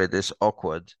usage of it is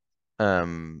awkward.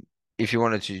 If you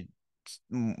wanted to,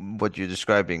 what you're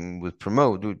describing with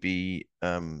promote would be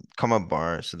comma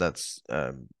bar, so that's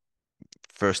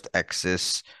first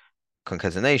axis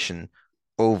concatenation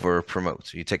over promote.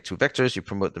 So you take two vectors, you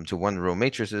promote them to one row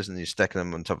matrices, and you stack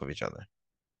them on top of each other.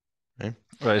 Right?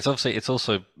 Right. It's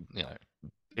also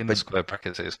in the But square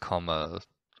brackets it is comma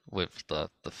with the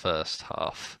first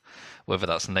half, whether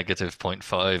that's negative zero point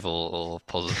 0.5 or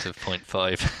positive zero point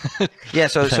 0.5, yeah,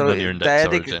 so depend on your index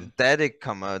origin. dyadic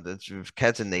comma that's with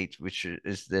catenate, which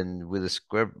is then with a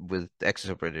square with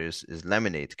access operators is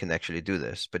laminate can actually do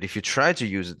this. But if you try to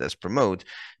use it as promote,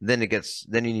 then you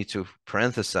need to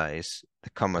parenthesize the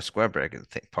comma square bracket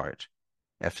part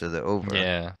after the over Yeah,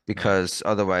 yeah. because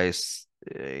otherwise,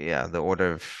 yeah, the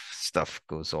order of stuff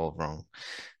goes all wrong.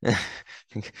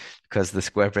 Because the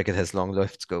square bracket has long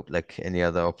left scope like any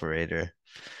other operator.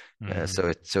 Mm.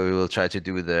 So we will try to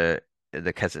do the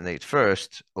catenate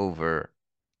first over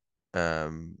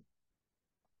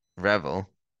Revel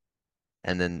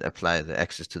and then apply the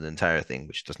axis to the entire thing,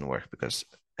 which doesn't work because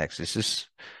axis is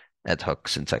ad hoc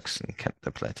syntax and can't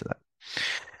apply to that.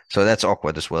 So that's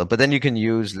awkward as well. But then you can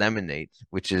use laminate,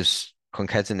 which is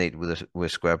concatenate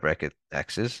with square bracket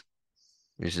axis,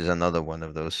 which is another one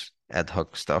of those ad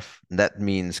hoc stuff. That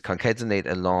means concatenate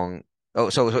along. Oh,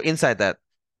 so inside that,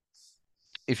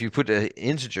 if you put an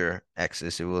integer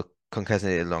axis, it will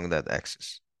concatenate along that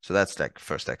axis. So that's like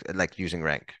first axis, like using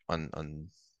rank on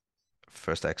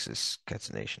first axis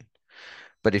catenation.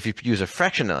 But if you use a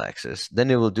fractional axis, then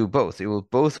it will do both. It will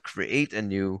both create a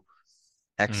new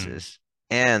Mm. axis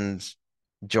and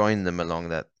join them along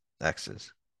that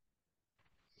axis.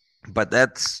 But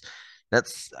that's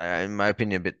in my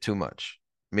opinion a bit too much.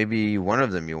 Maybe one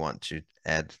of them you want to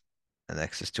add an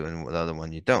axis to, and the other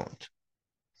one you don't.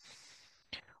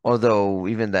 Although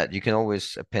even that, you can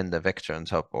always append a vector on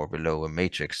top or below a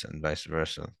matrix and vice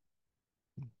versa.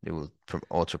 It will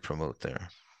also promote there.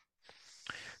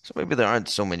 So maybe there aren't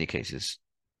so many cases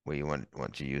where you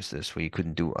want to use this, where you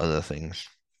couldn't do other things.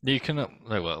 You can no,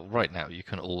 well, right now you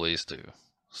can always do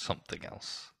something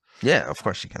else. Yeah, of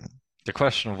course you can. The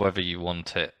question of whether you want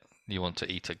to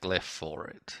eat a glyph for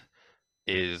it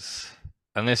is,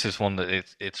 and this is one that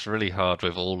it's really hard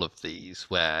with all of these,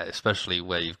 where especially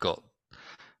where you've got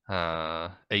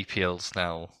APLs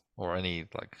now or any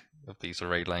like of these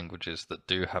array languages that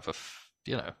do have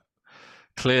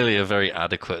clearly a very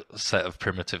adequate set of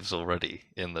primitives already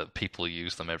in that people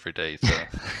use them every day to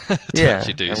to Yeah,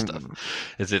 actually do stuff.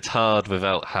 Is it's hard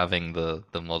without having the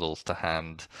models to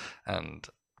hand and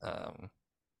um,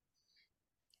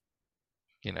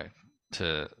 you know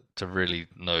to really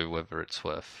know whether it's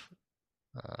worth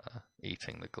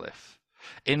eating the glyph.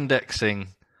 Indexing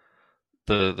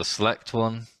the select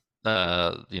one,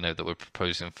 that we're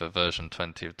proposing for version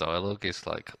 20 of Dialogue is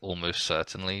like almost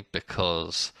certainly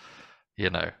because you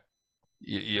know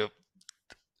you,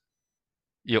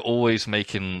 you're always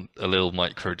making a little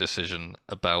micro decision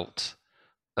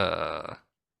uh,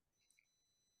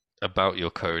 about your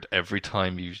code every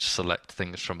time you select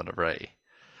things from an array.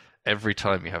 Every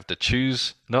time you have to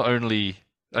choose not only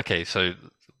okay, so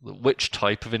which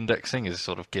type of indexing is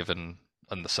sort of given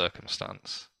in the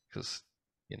circumstance because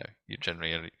you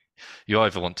generally you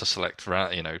either want to select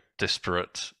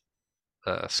disparate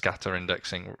scatter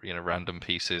indexing, random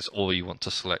pieces, or you want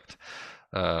to select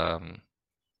um,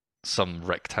 some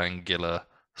rectangular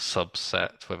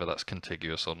subset, whether that's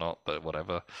contiguous or not, but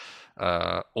whatever,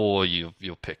 or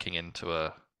you're picking into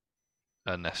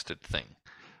a nested thing.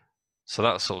 So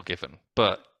that's all given.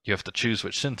 But you have to choose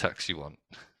which syntax you want.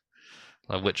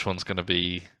 Like which one's going to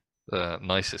be the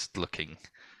nicest looking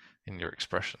in your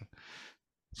expression.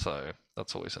 So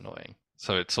that's always annoying.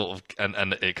 So it's sort of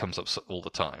and it comes up all the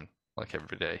time, like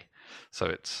every day. So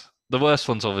it's the worst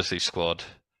one's obviously squad,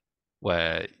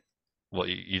 where what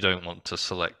you don't want to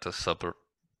select a sub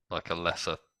like a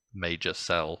lesser major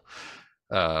cell,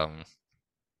 um,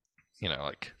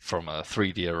 like from a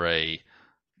 3D array,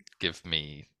 give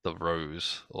me the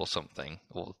rows or something,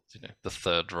 or the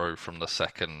third row from the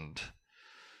second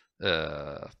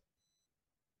uh,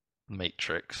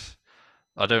 matrix.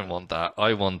 I don't want that.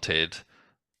 I wanted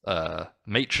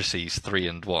matrices 3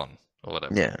 and 1 or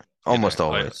whatever. Yeah, almost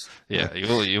always. Yeah,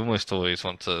 you almost always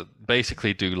want to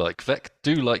basically do like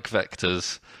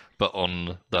vectors, but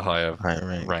on the higher High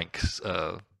rank. ranks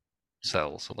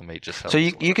cells or the major So cells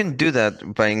you or you whatever. can do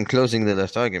that by enclosing the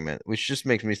left argument, which just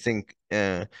makes me think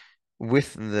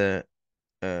with the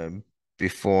uh,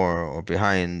 before or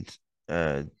behind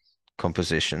uh,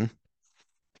 composition,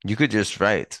 you could just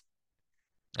write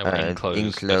Oh,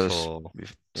 enclose enclose.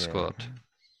 before Yeah, squad,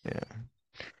 yeah.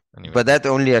 and you But make a that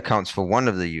only accounts for one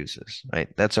of the uses,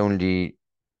 right? That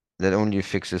only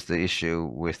fixes the issue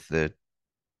with the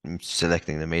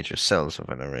selecting the major cells of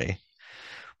an array.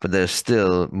 But there's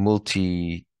still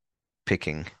multi-picking,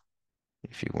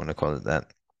 if you want to call it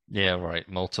that. yeah, right,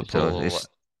 So multiple it's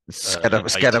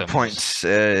scatter items points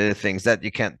things that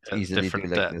you can't at easily do different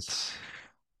like this. depths.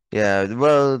 Yeah,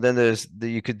 well, then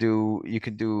you could do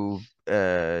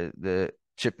the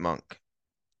chipmunk.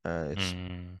 It's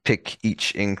Mm, pick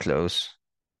each enclose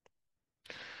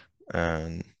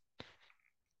and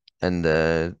and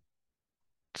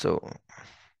so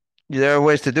there are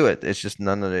ways to do it. It's just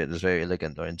none of it is very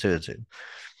elegant or intuitive.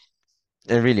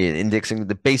 And really, indexing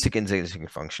the basic indexing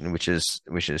function, which is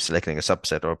selecting a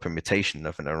subset or permutation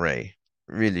of an array,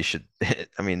 really should.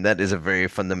 I mean, that is a very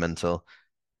fundamental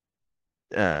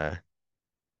uh,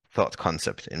 thought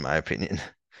concept, in my opinion,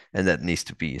 and that needs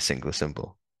to be a single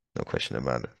symbol, no question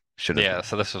about it. Should at yeah, least.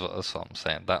 so that's what I'm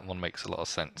saying. That one makes a lot of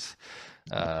sense.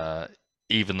 Uh,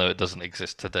 Even though it doesn't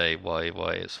exist today, why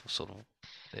it's sort of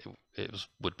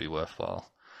would be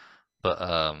worthwhile. But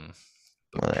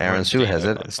Well, promote Aaron and Sue has demote,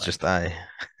 it. I It's find. just I.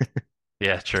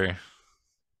 Yeah, true.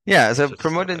 Yeah, so Just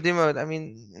promote and demote, I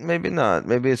mean, maybe not.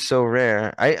 Maybe it's so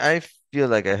rare. I feel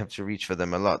like I have to reach for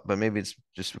them a lot, but maybe it's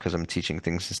just because I'm teaching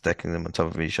things and stacking them on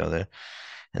top of each other.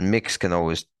 And mix can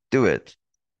always do it.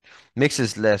 Mix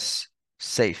is less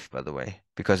safe, by the way,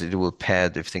 because it will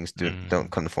pad if things don't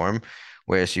mm, conform.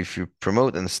 Whereas if you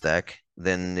promote and stack,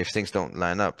 then if things don't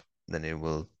line up, then it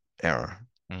will error,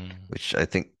 mm, which I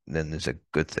think then is a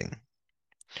good thing.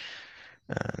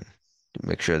 To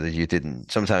make sure that you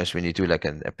didn't. Sometimes when you do like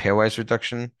a pairwise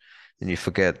reduction, then you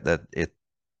forget that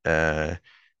uh,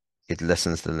 it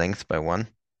lessens the length by one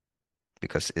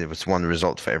because it was one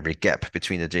result for every gap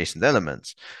between adjacent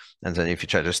elements. And then if you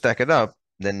try to stack it up,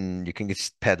 then you can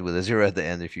get paired with a zero at the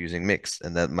end if you're using mix,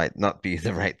 and that might not be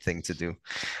the right thing to do.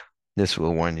 This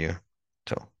will warn you.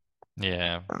 So,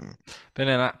 yeah. um, But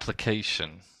in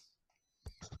application,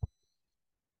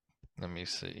 let me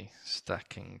see.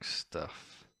 Stacking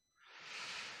stuff.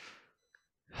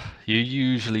 You're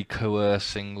usually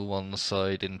coercing one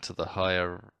side into the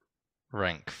higher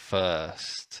rank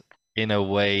first in a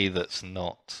way that's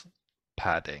not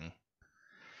padding.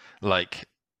 Like,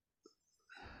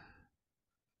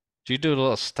 do you do a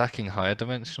lot of stacking higher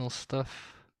dimensional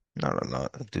stuff? not a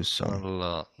lot. I do Not some. a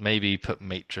lot. Maybe put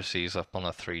matrices up on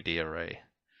a 3D array.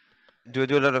 Do I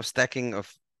do a lot of stacking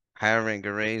of higher rank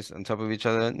arrays on top of each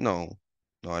other? No.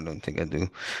 No, I don't think I do.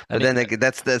 But And it, then like,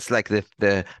 that's like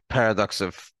the paradox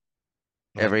of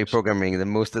array like, programming. The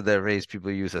most of the arrays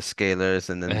people use are scalars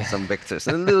and then some vectors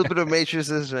and a little bit of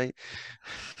matrices, right?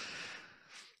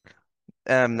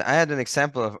 I had an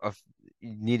example of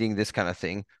needing this kind of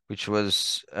thing, which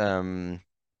was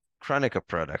Chronica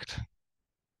product.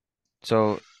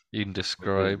 So you can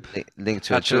we'll describe. link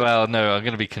to it. Actually, So well, no, I'm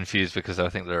going to be confused because I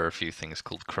think there are a few things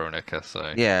called Chronica. So,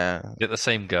 is yeah, it the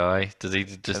same guy?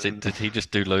 and Did he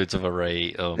just do loads of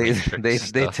array or they matrix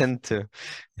they stuff? tend to.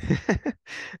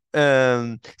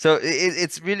 So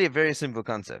it's really a very simple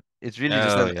concept. It's really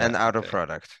just Oh an yeah, outer okay.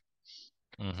 product,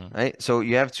 hmm right? So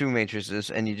you have two matrices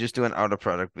and you just do an outer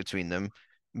product between them.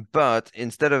 But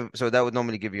instead of, so that would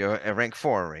normally give you a rank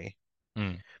 4 array.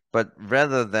 Mm, But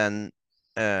rather than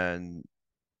uh,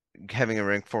 having a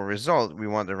rank 4 result, we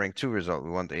want a rank 2 result. We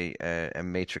want a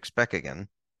matrix back again.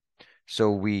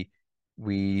 So we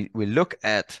look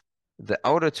at the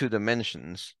outer two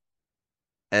dimensions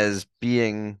as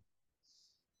being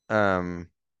um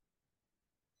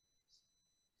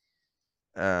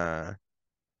uh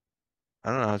I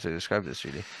don't know how to describe this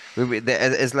really.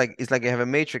 It's like you have a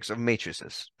matrix of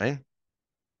matrices, right?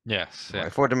 Yes, yeah. A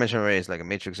four-dimensional array is like a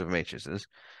matrix of matrices,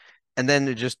 and then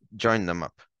you just join them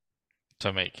up.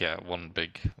 To make, yeah, one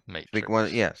big Big one,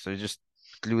 matrix. yeah. So you just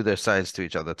glue their sides to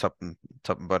each other, top and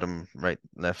bottom, right,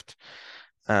 left.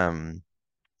 Um,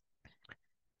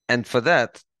 and for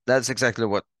that, that's exactly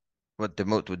what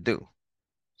demote would do.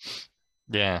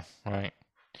 Yeah, right.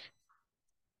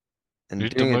 And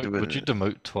doing it Would you with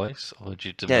demote twice, or would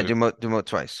you yeah, demote? demote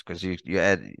twice because you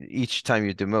add each time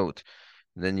you demote,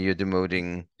 then you're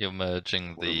demoting You're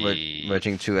merging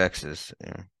merging two x's.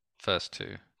 Yeah. first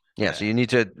two. Yeah, so Yeah. you need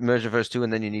to merge the first two,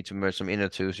 and then you need to merge some inner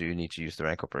two, so you need to use the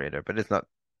rank operator. But it's not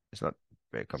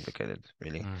very complicated,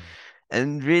 really. Mm.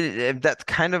 And really, that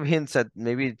kind of hints at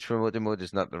maybe remote mode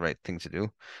is not the right thing to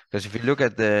do, because if you look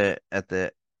at the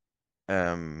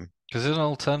Because as an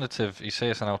alternative, you say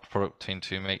it's an outer product between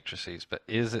two matrices, but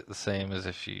is it the same as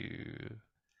if you?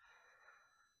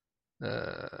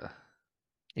 Uh,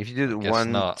 if you do I the guess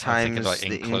one not. I'm thinking like times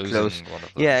the enclose, enclosing one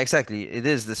of yeah, them. exactly, it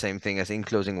is the same thing as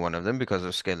enclosing one of them because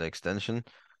of scalar extension.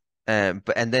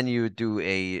 But and then you do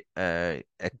a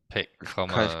Pick,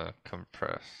 kind comma,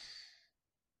 compress.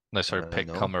 No, sorry, pick,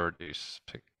 no, comma, reduce.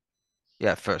 Pick.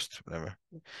 yeah, first whatever.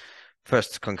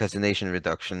 First concatenation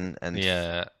reduction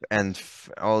Yeah. and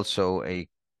also a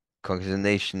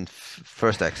concatenation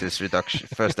first axis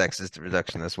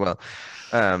reduction as well.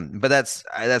 But that's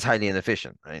highly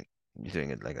inefficient, right? You're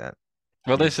doing it like that.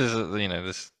 Well, You need this is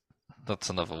this. That's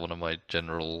another one of my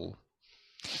general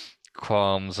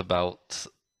qualms about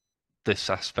this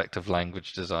aspect of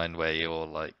language design, where you're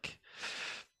like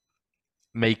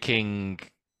making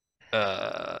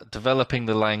developing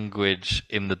the language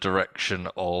in the direction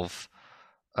of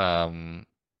um,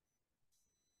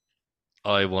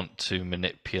 I want to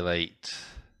manipulate.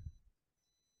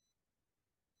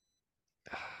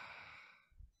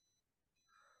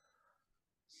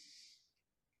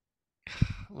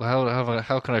 Well,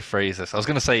 how can I phrase this? I was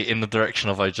going to say in the direction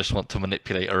of I just want to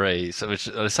manipulate arrays, which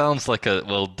sounds like a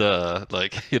well, duh,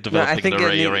 like you're no, I developing an think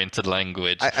it need. array-oriented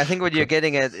language. I think what you're But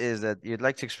getting at is that you'd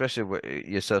like to express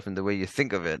yourself in the way you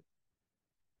think of it,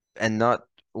 and not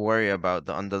worry about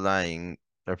the underlying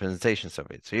representations of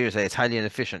it. So you say it's highly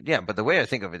inefficient. Yeah, but the way I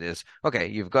think of it is, okay,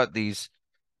 you've got these.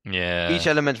 Each yeah,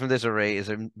 element from this array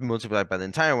is multiplied by the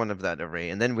entire one of that array,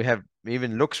 and then we have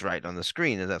even looks right on the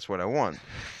screen, and that's what I want.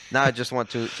 Now I just want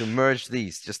to merge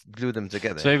these, just glue them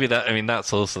so together. maybe that I mean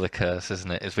that's also the curse,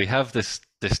 isn't it? Is we have this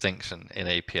distinction in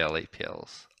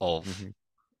APLs of Hmm.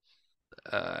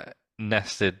 uh,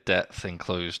 nested depth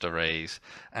enclosed arrays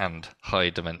and high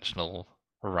dimensional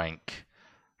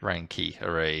ranky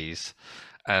arrays,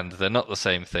 and they're not the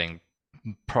same thing.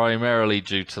 Primarily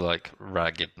due to like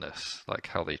raggedness, like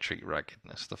how they treat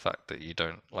raggedness. The fact that you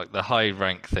don't like the high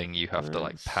rank thing, you have to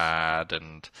like It's, pad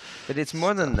and but it's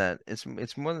more than stuff. that. It's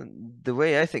more than the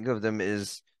way I think of them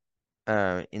is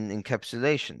in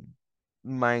encapsulation.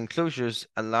 My enclosures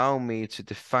allow me to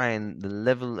define the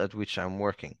level at which I'm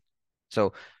working.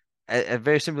 So a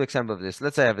very simple example of this,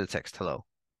 let's say I have the text hello,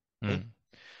 right? Mm,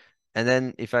 And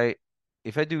then if I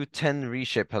do 10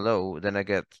 reshape hello, then I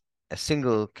get a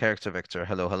single character vector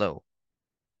hello hello,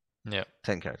 yeah,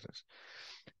 10 characters.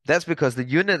 That's because the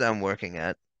unit I'm working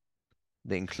at,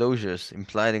 the enclosures,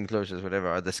 implied enclosures, whatever,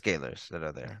 are the scalars that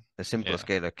are there, the simple yeah,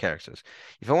 scalar characters.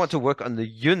 If I want to work on the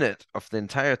unit of the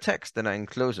entire text, then I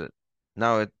enclose it.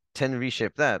 Now at 10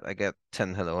 reshape that, I get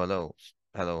 10 hello hello.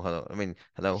 Hello, hello. I mean,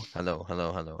 hello, hello,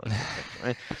 hello, hello, etc.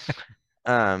 Right?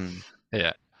 Um,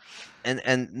 yeah, and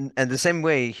the same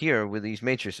way here with these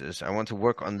matrices, I want to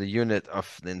work on the unit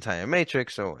of the entire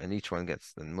matrix, so and each one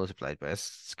gets then multiplied by a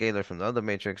scalar from the other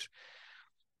matrix,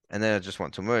 and then I just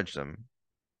want to merge them.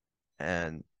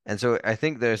 And so I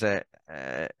think there's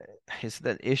is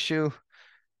that issue?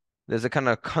 There's a kind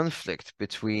of conflict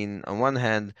between, on one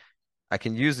hand, I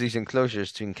can use these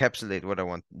enclosures to encapsulate what I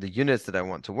want, the units that I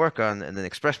want to work on, and then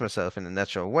express myself in a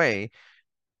natural way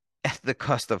at the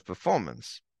cost of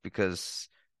performance, because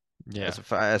yeah. as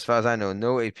far as I know,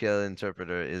 no APL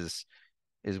interpreter is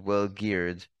well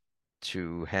geared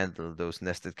to handle those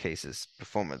nested cases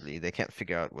performantly. They can't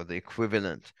figure out what the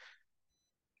equivalent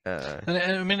uh And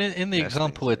I mean, in the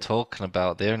example nestings we're is. talking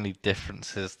about, the only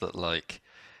difference is that like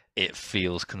it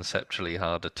feels conceptually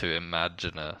harder to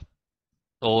imagine a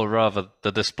or rather,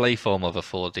 the display form of a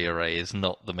 4D array is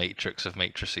not the matrix of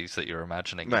matrices that you're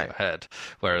imagining in Right. your head,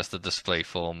 whereas the display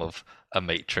form of a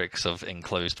matrix of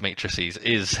enclosed matrices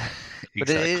is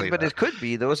exactly But that. it could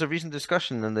be. There was a recent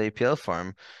discussion in the APL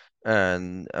farm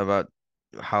and about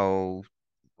how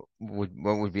what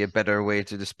would be a better way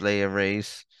to display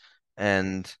arrays,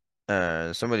 and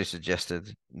somebody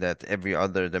suggested that every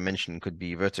other dimension could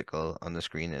be vertical on the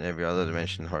screen and every other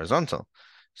dimension Mm. horizontal.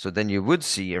 So then you would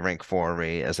see a rank 4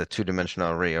 array as a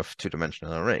two-dimensional array of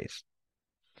two-dimensional arrays,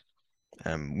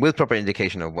 with proper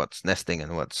indication of what's nesting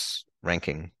and what's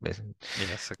ranking, basically.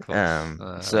 Yes, of course.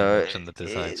 When you So mentioned the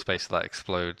design space that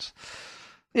explodes.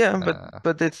 yeah, but Uh,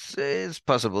 it's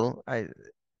possible.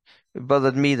 It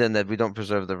bothered me then that we don't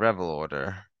preserve the Revel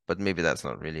order, but maybe that's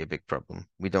not really a big problem.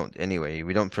 We don't anyway.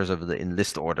 We don't preserve the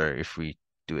enlist order if we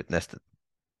do it nested.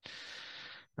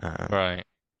 Um, right.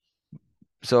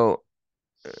 so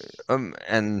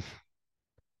and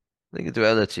I think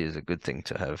duality is a good thing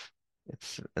to have.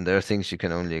 And there are things you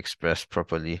can only express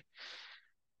properly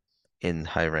in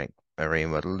high rank array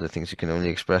model. The things you can only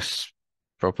express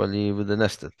properly with the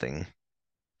nested thing.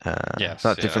 Yes,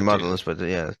 Not yeah, I different do. models, but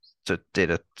yeah, so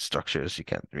data structures you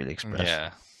can't really express.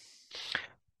 Yeah,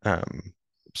 Um,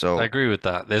 I so, agree with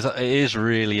that. It is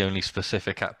really only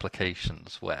specific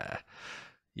applications where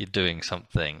you're doing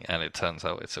something and it turns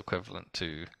out it's equivalent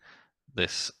to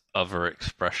this other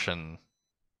expression,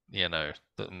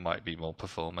 that might be more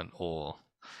performant or,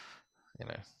 you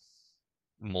know,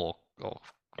 more or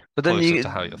but closer to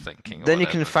how you're thinking or then you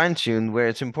can whatever. fine tune where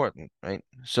it's important, right?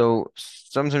 So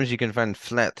sometimes you can find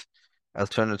flat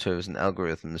alternatives and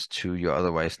algorithms to your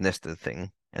otherwise nested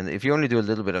thing. And if you only do a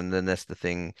little bit on the nested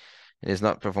thing and it's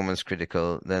not performance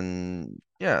critical, then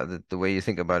yeah, the way you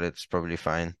think about it is probably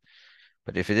fine.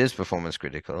 But if it is performance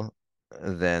critical,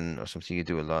 then or something you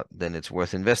do a lot, then it's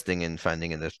worth investing in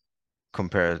finding in the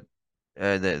compare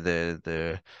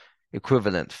the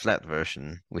equivalent flat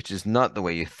version, which is not the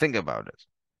way you think about it,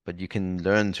 but you can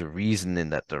learn to reason in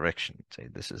that direction. Say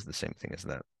this is the same thing as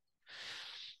that.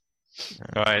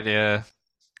 Right, yeah.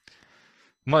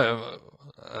 My,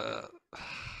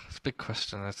 it's a big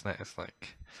question, isn't it? It's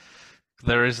like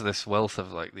there is this wealth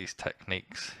of like these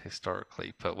techniques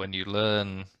historically, but when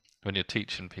you're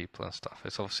teaching people and stuff,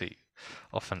 it's obviously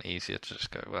often easier to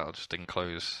just go, well, just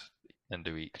enclose and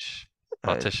do each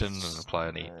partition and apply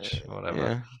on each, whatever.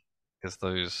 Yeah, Because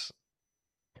those,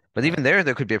 but uh, even there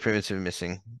could be a primitive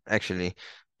missing, actually.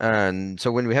 And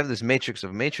so when we have this matrix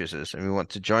of matrices and we want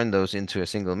to join those into a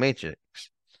single matrix,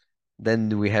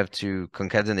 then we have to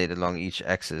concatenate along each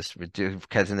axis,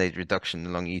 concatenate reduction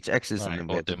along each axis, and right, then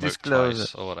we or have to demote disclose.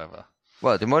 twice or whatever.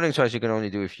 Well, the modding choice you can only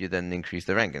do if you then increase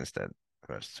the rank instead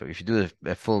first. So if you do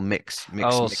a full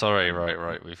Oh, mix sorry, one. right,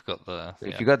 right. We've got the, So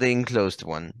if yeah, you got the enclosed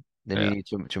one, then you yeah, need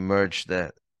to merge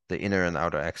the inner and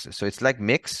outer axis. So it's like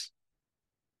mix.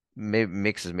 Maybe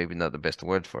mix is maybe not the best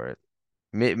word for it.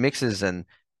 Mix is an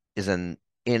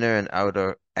inner and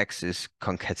outer axis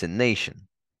concatenation.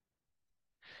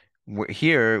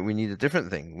 Here we need a different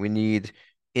thing. We need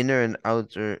inner and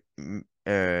outer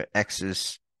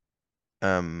axis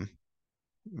um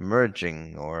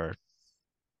merging or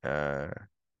uh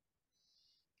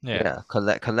yeah,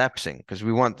 yeah, collapsing because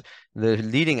we want the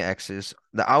leading axis,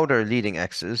 the outer leading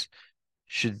axis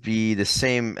should be the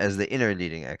same as the inner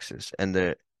leading axis, and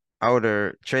the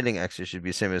outer trailing axis should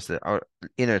be the same as the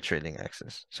inner trailing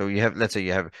axis. So you have, let's say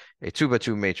you have a 2 by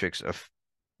 2 matrix of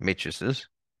matrices.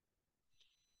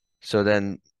 So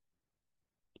then,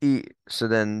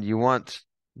 you want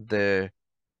the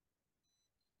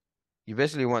you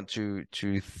basically want to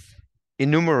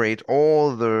enumerate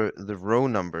all the row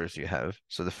numbers you have.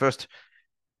 So the first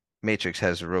matrix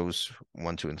has rows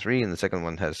 1, 2, and 3, and the second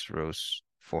one has rows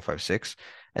 4, 5, 6.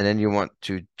 And then you want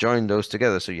to join those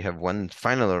together so you have one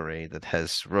final array that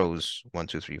has rows 1,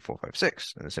 2, 3, 4, 5,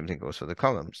 6. And the same thing goes for the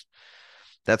columns.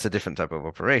 That's a different type of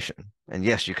operation. And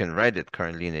yes, you can write it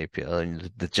currently in APL,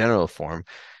 and the general form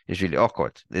is really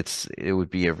awkward. It would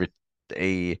be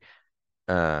a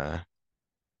uh,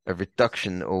 a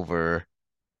reduction over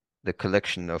the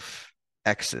collection of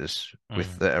X's with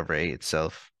mm. the array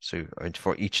itself. So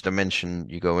for each dimension,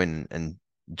 you go in and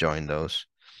join those.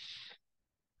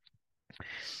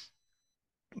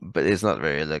 But it's not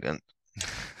very elegant.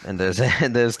 And there's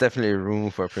there's definitely room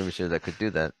for a primitive that could do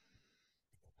that.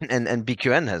 And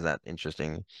BQN has that,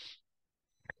 interesting.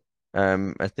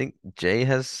 I think J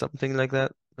has something like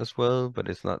that as well, but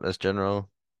it's not as general.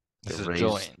 This is Arrays.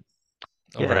 join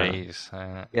Yeah. arrays.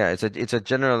 Yeah, it's a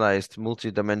generalized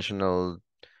multi-dimensional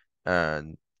uh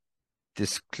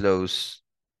disclose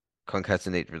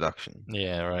concatenate reduction.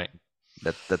 Yeah, right.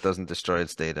 That doesn't destroy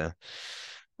its data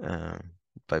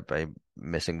by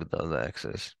messing with the other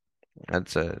axis.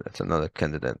 That's another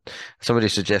candidate. Somebody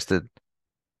suggested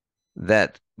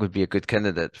that would be a good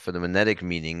candidate for the magnetic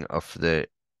meaning of the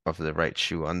right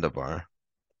shoe underbar.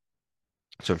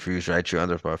 So if you use right shoe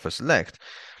underbar for select,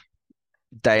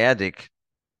 dyadic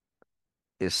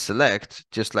is select,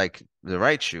 just like the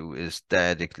right shoe is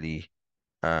dyadically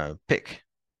pick.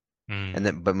 And Mm.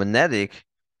 then but monadic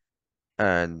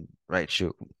right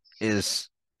shoe is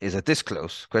a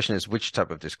disclose. Question is which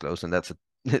type of disclose, and that's a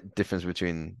difference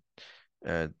between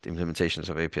implementations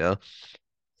of APL.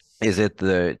 Is it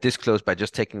the disclose by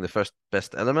just taking the first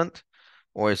best element,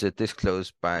 or is it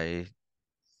disclose by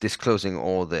disclosing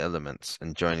all the elements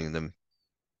and joining them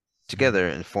together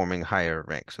Mm. and forming higher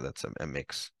rank? So that's a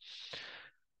mix.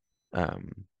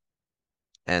 Um,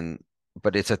 and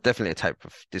but it's definitely a type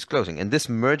of disclosing. And this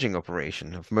merging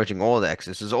operation of merging all the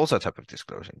x's is also a type of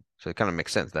disclosing. So it kind of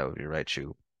makes sense that would be right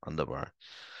shoe underbar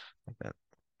like that.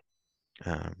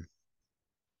 Um,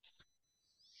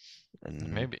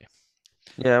 and Maybe.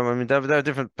 yeah, I mean there are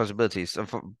different possibilities.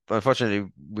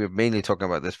 Unfortunately, we're mainly talking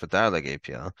about this for dialog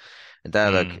APL. And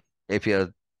dialog Mm.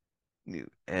 APL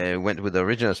went with the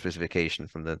original specification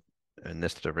from the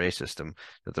nested array system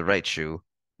that the right shoe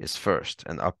is first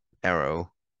and up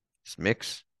arrow is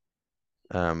mix,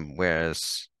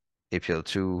 whereas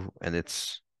APL2 and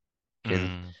its kin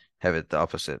Mm. have it the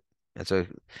opposite. And so it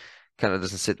kind of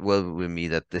doesn't sit well with me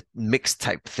that the mix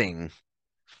type thing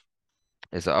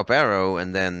is the up arrow,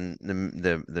 and then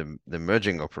the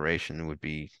merging operation would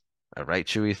be a right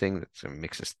shoey thing that sort of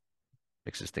mixes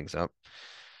things up.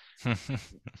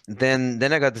 Then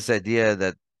I got this idea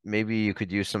that maybe you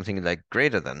could use something like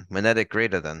greater than, monadic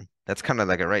greater than. That's kind of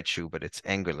like a right shoe, but it's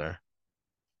angular.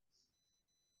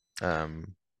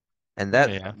 Um, and Oh that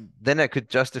yeah. then I could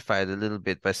justify it a little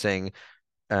bit by saying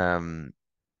um,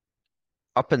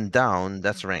 up and down,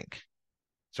 that's rank.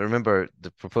 So remember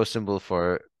the proposed symbol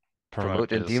for Promote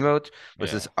promote and is demote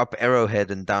was yeah. this up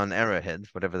arrowhead and down arrowhead,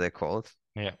 whatever they're called.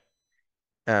 Yeah.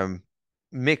 Um,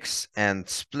 mix and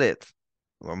split,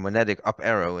 or monadic up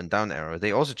arrow and down arrow,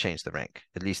 they also change the rank,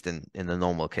 at least in the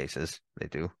normal cases, they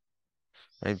do.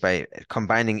 Right? By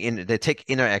combining they take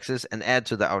inner axis and add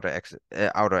to the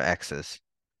outer axis.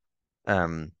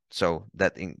 So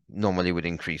that normally would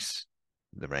increase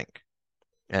the rank.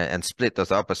 And split does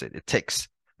the opposite. It takes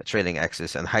a trailing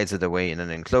axis and hides it away in an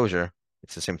enclosure.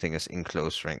 It's the same thing as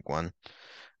enclose rank one.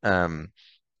 Um,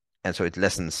 and so it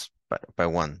lessens by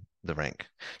one the rank.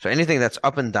 So anything that's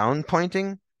up and down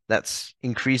pointing, that's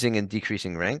increasing and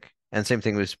decreasing rank. And same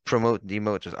thing with promote,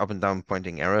 demote, just up and down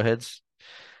pointing arrowheads.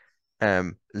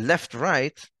 Left,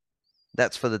 right,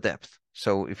 that's for the depth.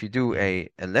 So if you do Mm.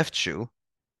 a left shoe,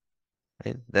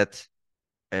 right, that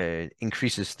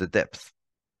increases the depth,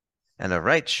 and a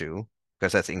right shoe,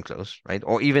 because that's enclose, right,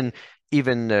 or even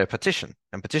partition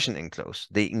and partition enclose,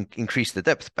 they increase the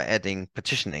depth by adding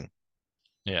partitioning.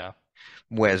 Yeah.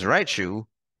 Whereas right shoe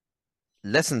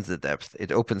lessens the depth;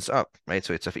 it opens up, right?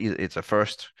 So it's a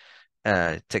first.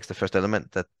 It takes the first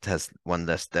element that has one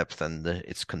less depth than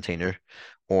its container,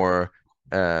 or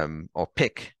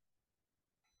pick,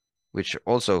 which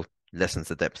also lessens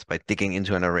the depth by digging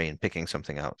into an array and picking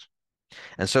something out.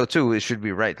 And so too, it should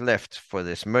be right left for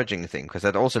this merging thing, because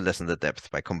that also lessens the depth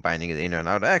by combining the inner and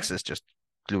outer axis, just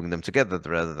gluing them together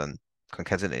rather than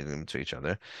concatenating them to each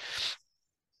other.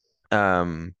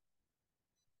 Um,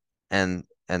 and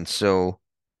so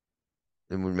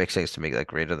it would make sense to make that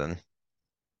greater than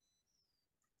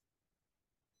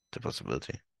the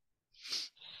possibility.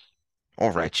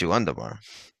 Or right shoe underbar.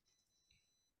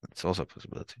 It's also a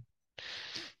possibility.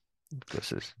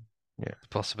 Because it's yeah. The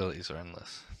possibilities are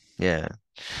endless. Yeah.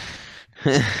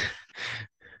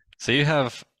 So you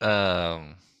have you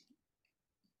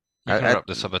can I wrap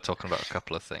this up by talking about a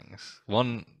couple of things.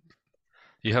 One,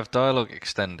 you have dialogue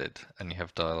extended and you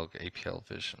have dialogue APL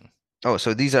vision. oh,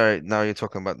 so these are now you're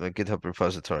talking about the GitHub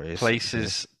repositories. Yeah.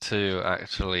 Places to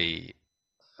actually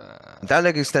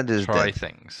Dialog extended is try dead.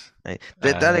 things. Right?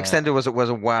 That Uh, extended was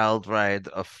a wild ride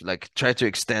of like try to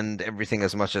extend everything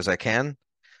as much as I can.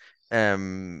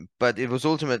 But it was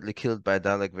ultimately killed by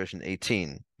Dalek version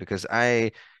 18 because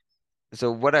so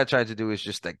what I tried to do is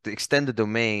just like to extend the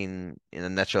domain in a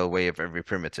natural way of every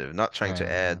primitive, not trying to uh,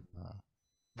 add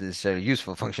this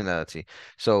useful functionality.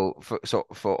 So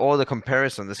for all the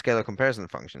scalar comparison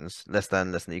functions, less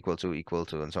than, equal to,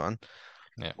 and so on.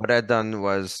 yeah. What I'd done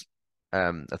was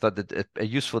I thought that a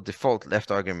useful default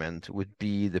left argument would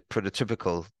be the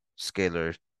prototypical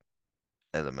scalar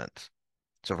element.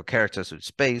 So for characters, it would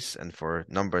space, and for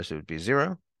numbers, it would be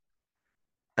 0.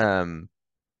 Um,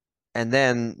 and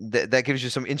then that gives you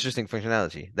some interesting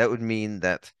functionality. That would mean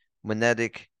that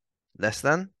monadic less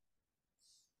than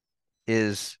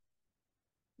is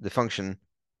the function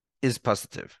is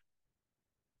positive,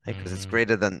 right? Because it's Mm,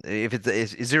 greater than if if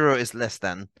 0 is less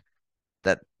than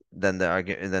that than the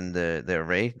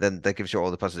array, then that gives you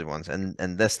all the positive ones, and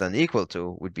less than equal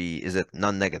to would be is it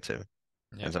non-negative.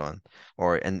 Yep. and so on.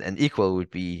 Or and equal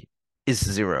would be is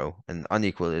zero, and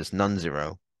unequal is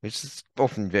non-zero, which is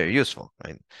often very useful,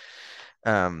 right?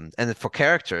 And for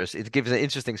characters, it gives an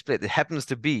interesting split. It happens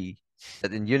to be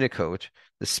that in Unicode,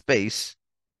 the space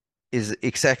is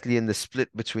exactly in the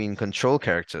split between control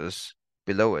characters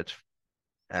below it,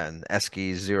 and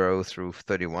ASCII 0 through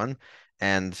 31,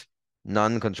 and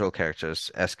non-control characters,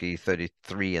 ASCII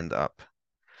 33 and up.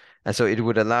 And so it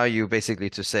would allow you basically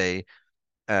to say,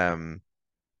 um,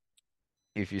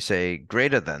 if you say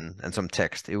greater than and some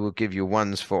text, it will give you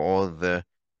ones for all the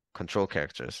control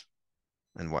characters.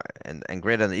 And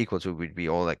greater than equal to would be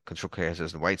all like control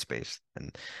characters in white space,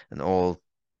 and all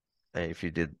if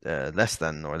you did less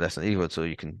than or less than equal to,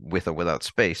 you can with or without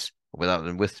space, without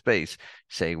and with space,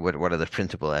 say what are the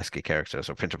printable ASCII characters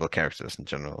or printable characters in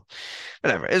general.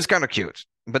 Whatever, it's kind of cute.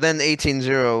 But then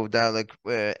 18.0 dialog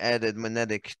added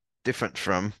monetic different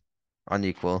from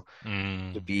unequal to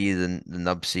Mm. be the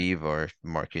nub sieve or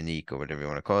mark unique or whatever you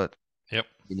want to call it, Yep.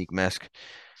 unique mask.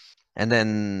 And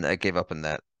then I gave up on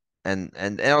that.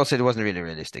 And also it wasn't really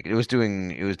realistic. It was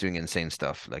doing insane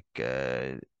stuff like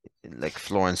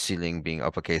floor and ceiling being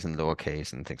uppercase and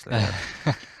lowercase and things like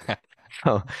that.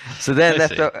 Oh, so I then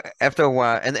see. after a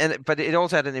while, and but it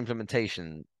also had an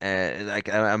implementation, like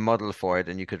a model for it,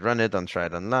 and you could run it on try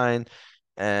it online,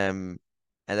 and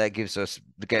that gives us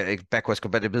backwards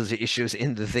compatibility issues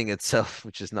in the thing itself,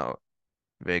 which is not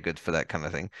very good for that kind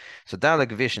of thing. So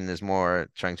Dalek Vision is more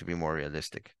trying to be more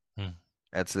realistic. Mm.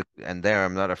 And there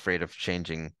I'm not afraid of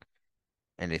changing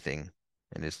anything,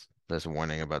 and there's a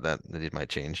warning about that it might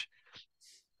change.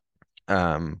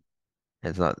 Um,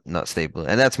 it's not stable,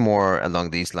 and that's more along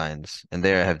these lines. And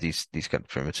there I have these kind of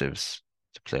primitives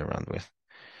to play around with.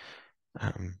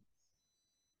 Um,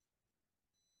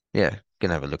 yeah, you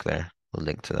can have a look there. We'll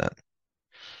link to that.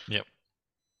 Yep.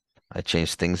 I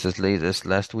changed things as late as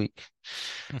last week.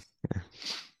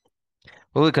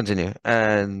 Well, we'll continue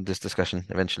and this discussion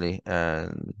eventually.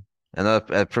 And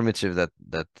another primitive that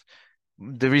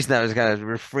the reason I was kind of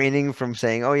refraining from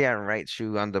saying, "Oh yeah, right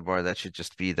shoe underbar," that should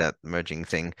just be that merging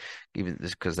thing, even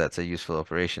because that's a useful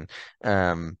operation.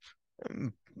 Um,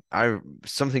 um, I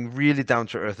something really down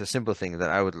to earth, a simple thing that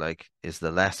I would like is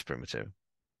the last primitive,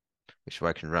 which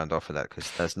I can round off of that because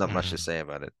there's not much to Mm. say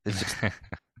about it.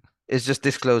 It's just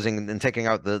disclosing and taking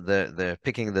out the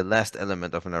picking the last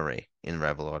element of an array in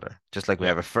Ravel order, just like we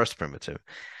Yep. have a first primitive.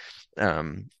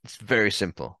 It's very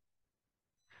simple.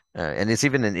 And it's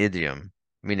even an idiom,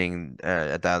 meaning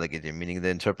a dialog idiom, meaning the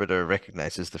interpreter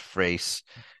recognizes the phrase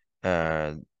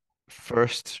uh,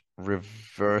 first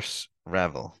reverse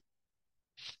Ravel.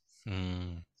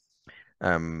 Mm.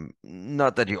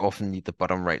 Not that you often need the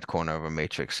bottom right corner of a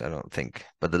matrix, I don't think,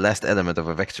 but the last element of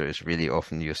a vector is really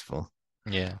often useful.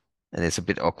 Yeah. And it's a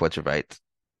bit awkward to write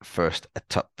first a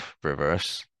top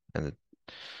reverse. And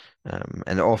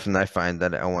often I find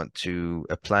that I want to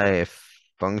apply a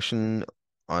function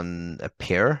on a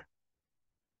pair.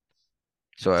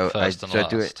 The So I first and so I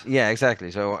do it. last. Yeah,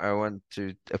 exactly. So I want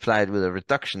to apply it with a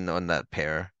reduction on that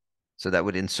pair. So that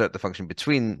would insert the function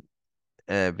between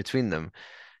them.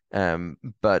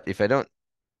 But if I don't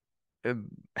uh,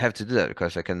 have to do that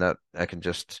because I can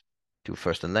just do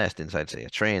first and last inside, say, a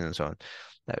train and so on.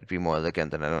 That would be more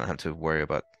elegant, and I don't have to worry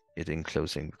about it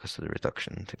enclosing because of the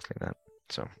reduction and things like that.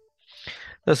 So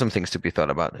there's some things to be thought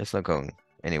about. It's not going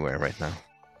anywhere right now.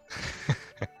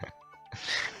 Yeah.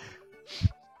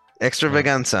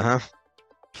 Extravaganza, huh?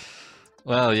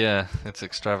 Well, yeah, it's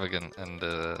extravagant and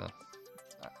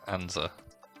Anza.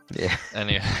 Yeah.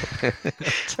 Anyway.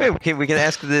 Wait, we can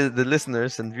ask the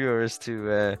listeners and viewers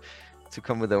to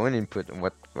come with their own input on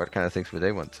what kind of things would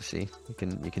they want to see. You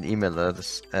can email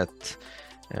us at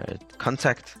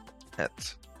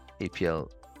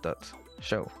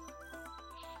contact@apl.show,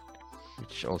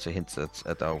 which also hints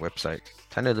at our website,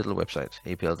 tiny little website,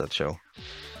 apl.show.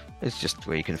 It's just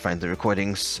where you can find the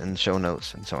recordings and show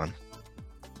notes and so on.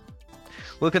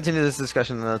 We'll continue this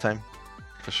discussion another time.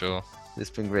 For sure. It's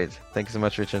been great. Thank you so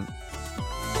much, Richard.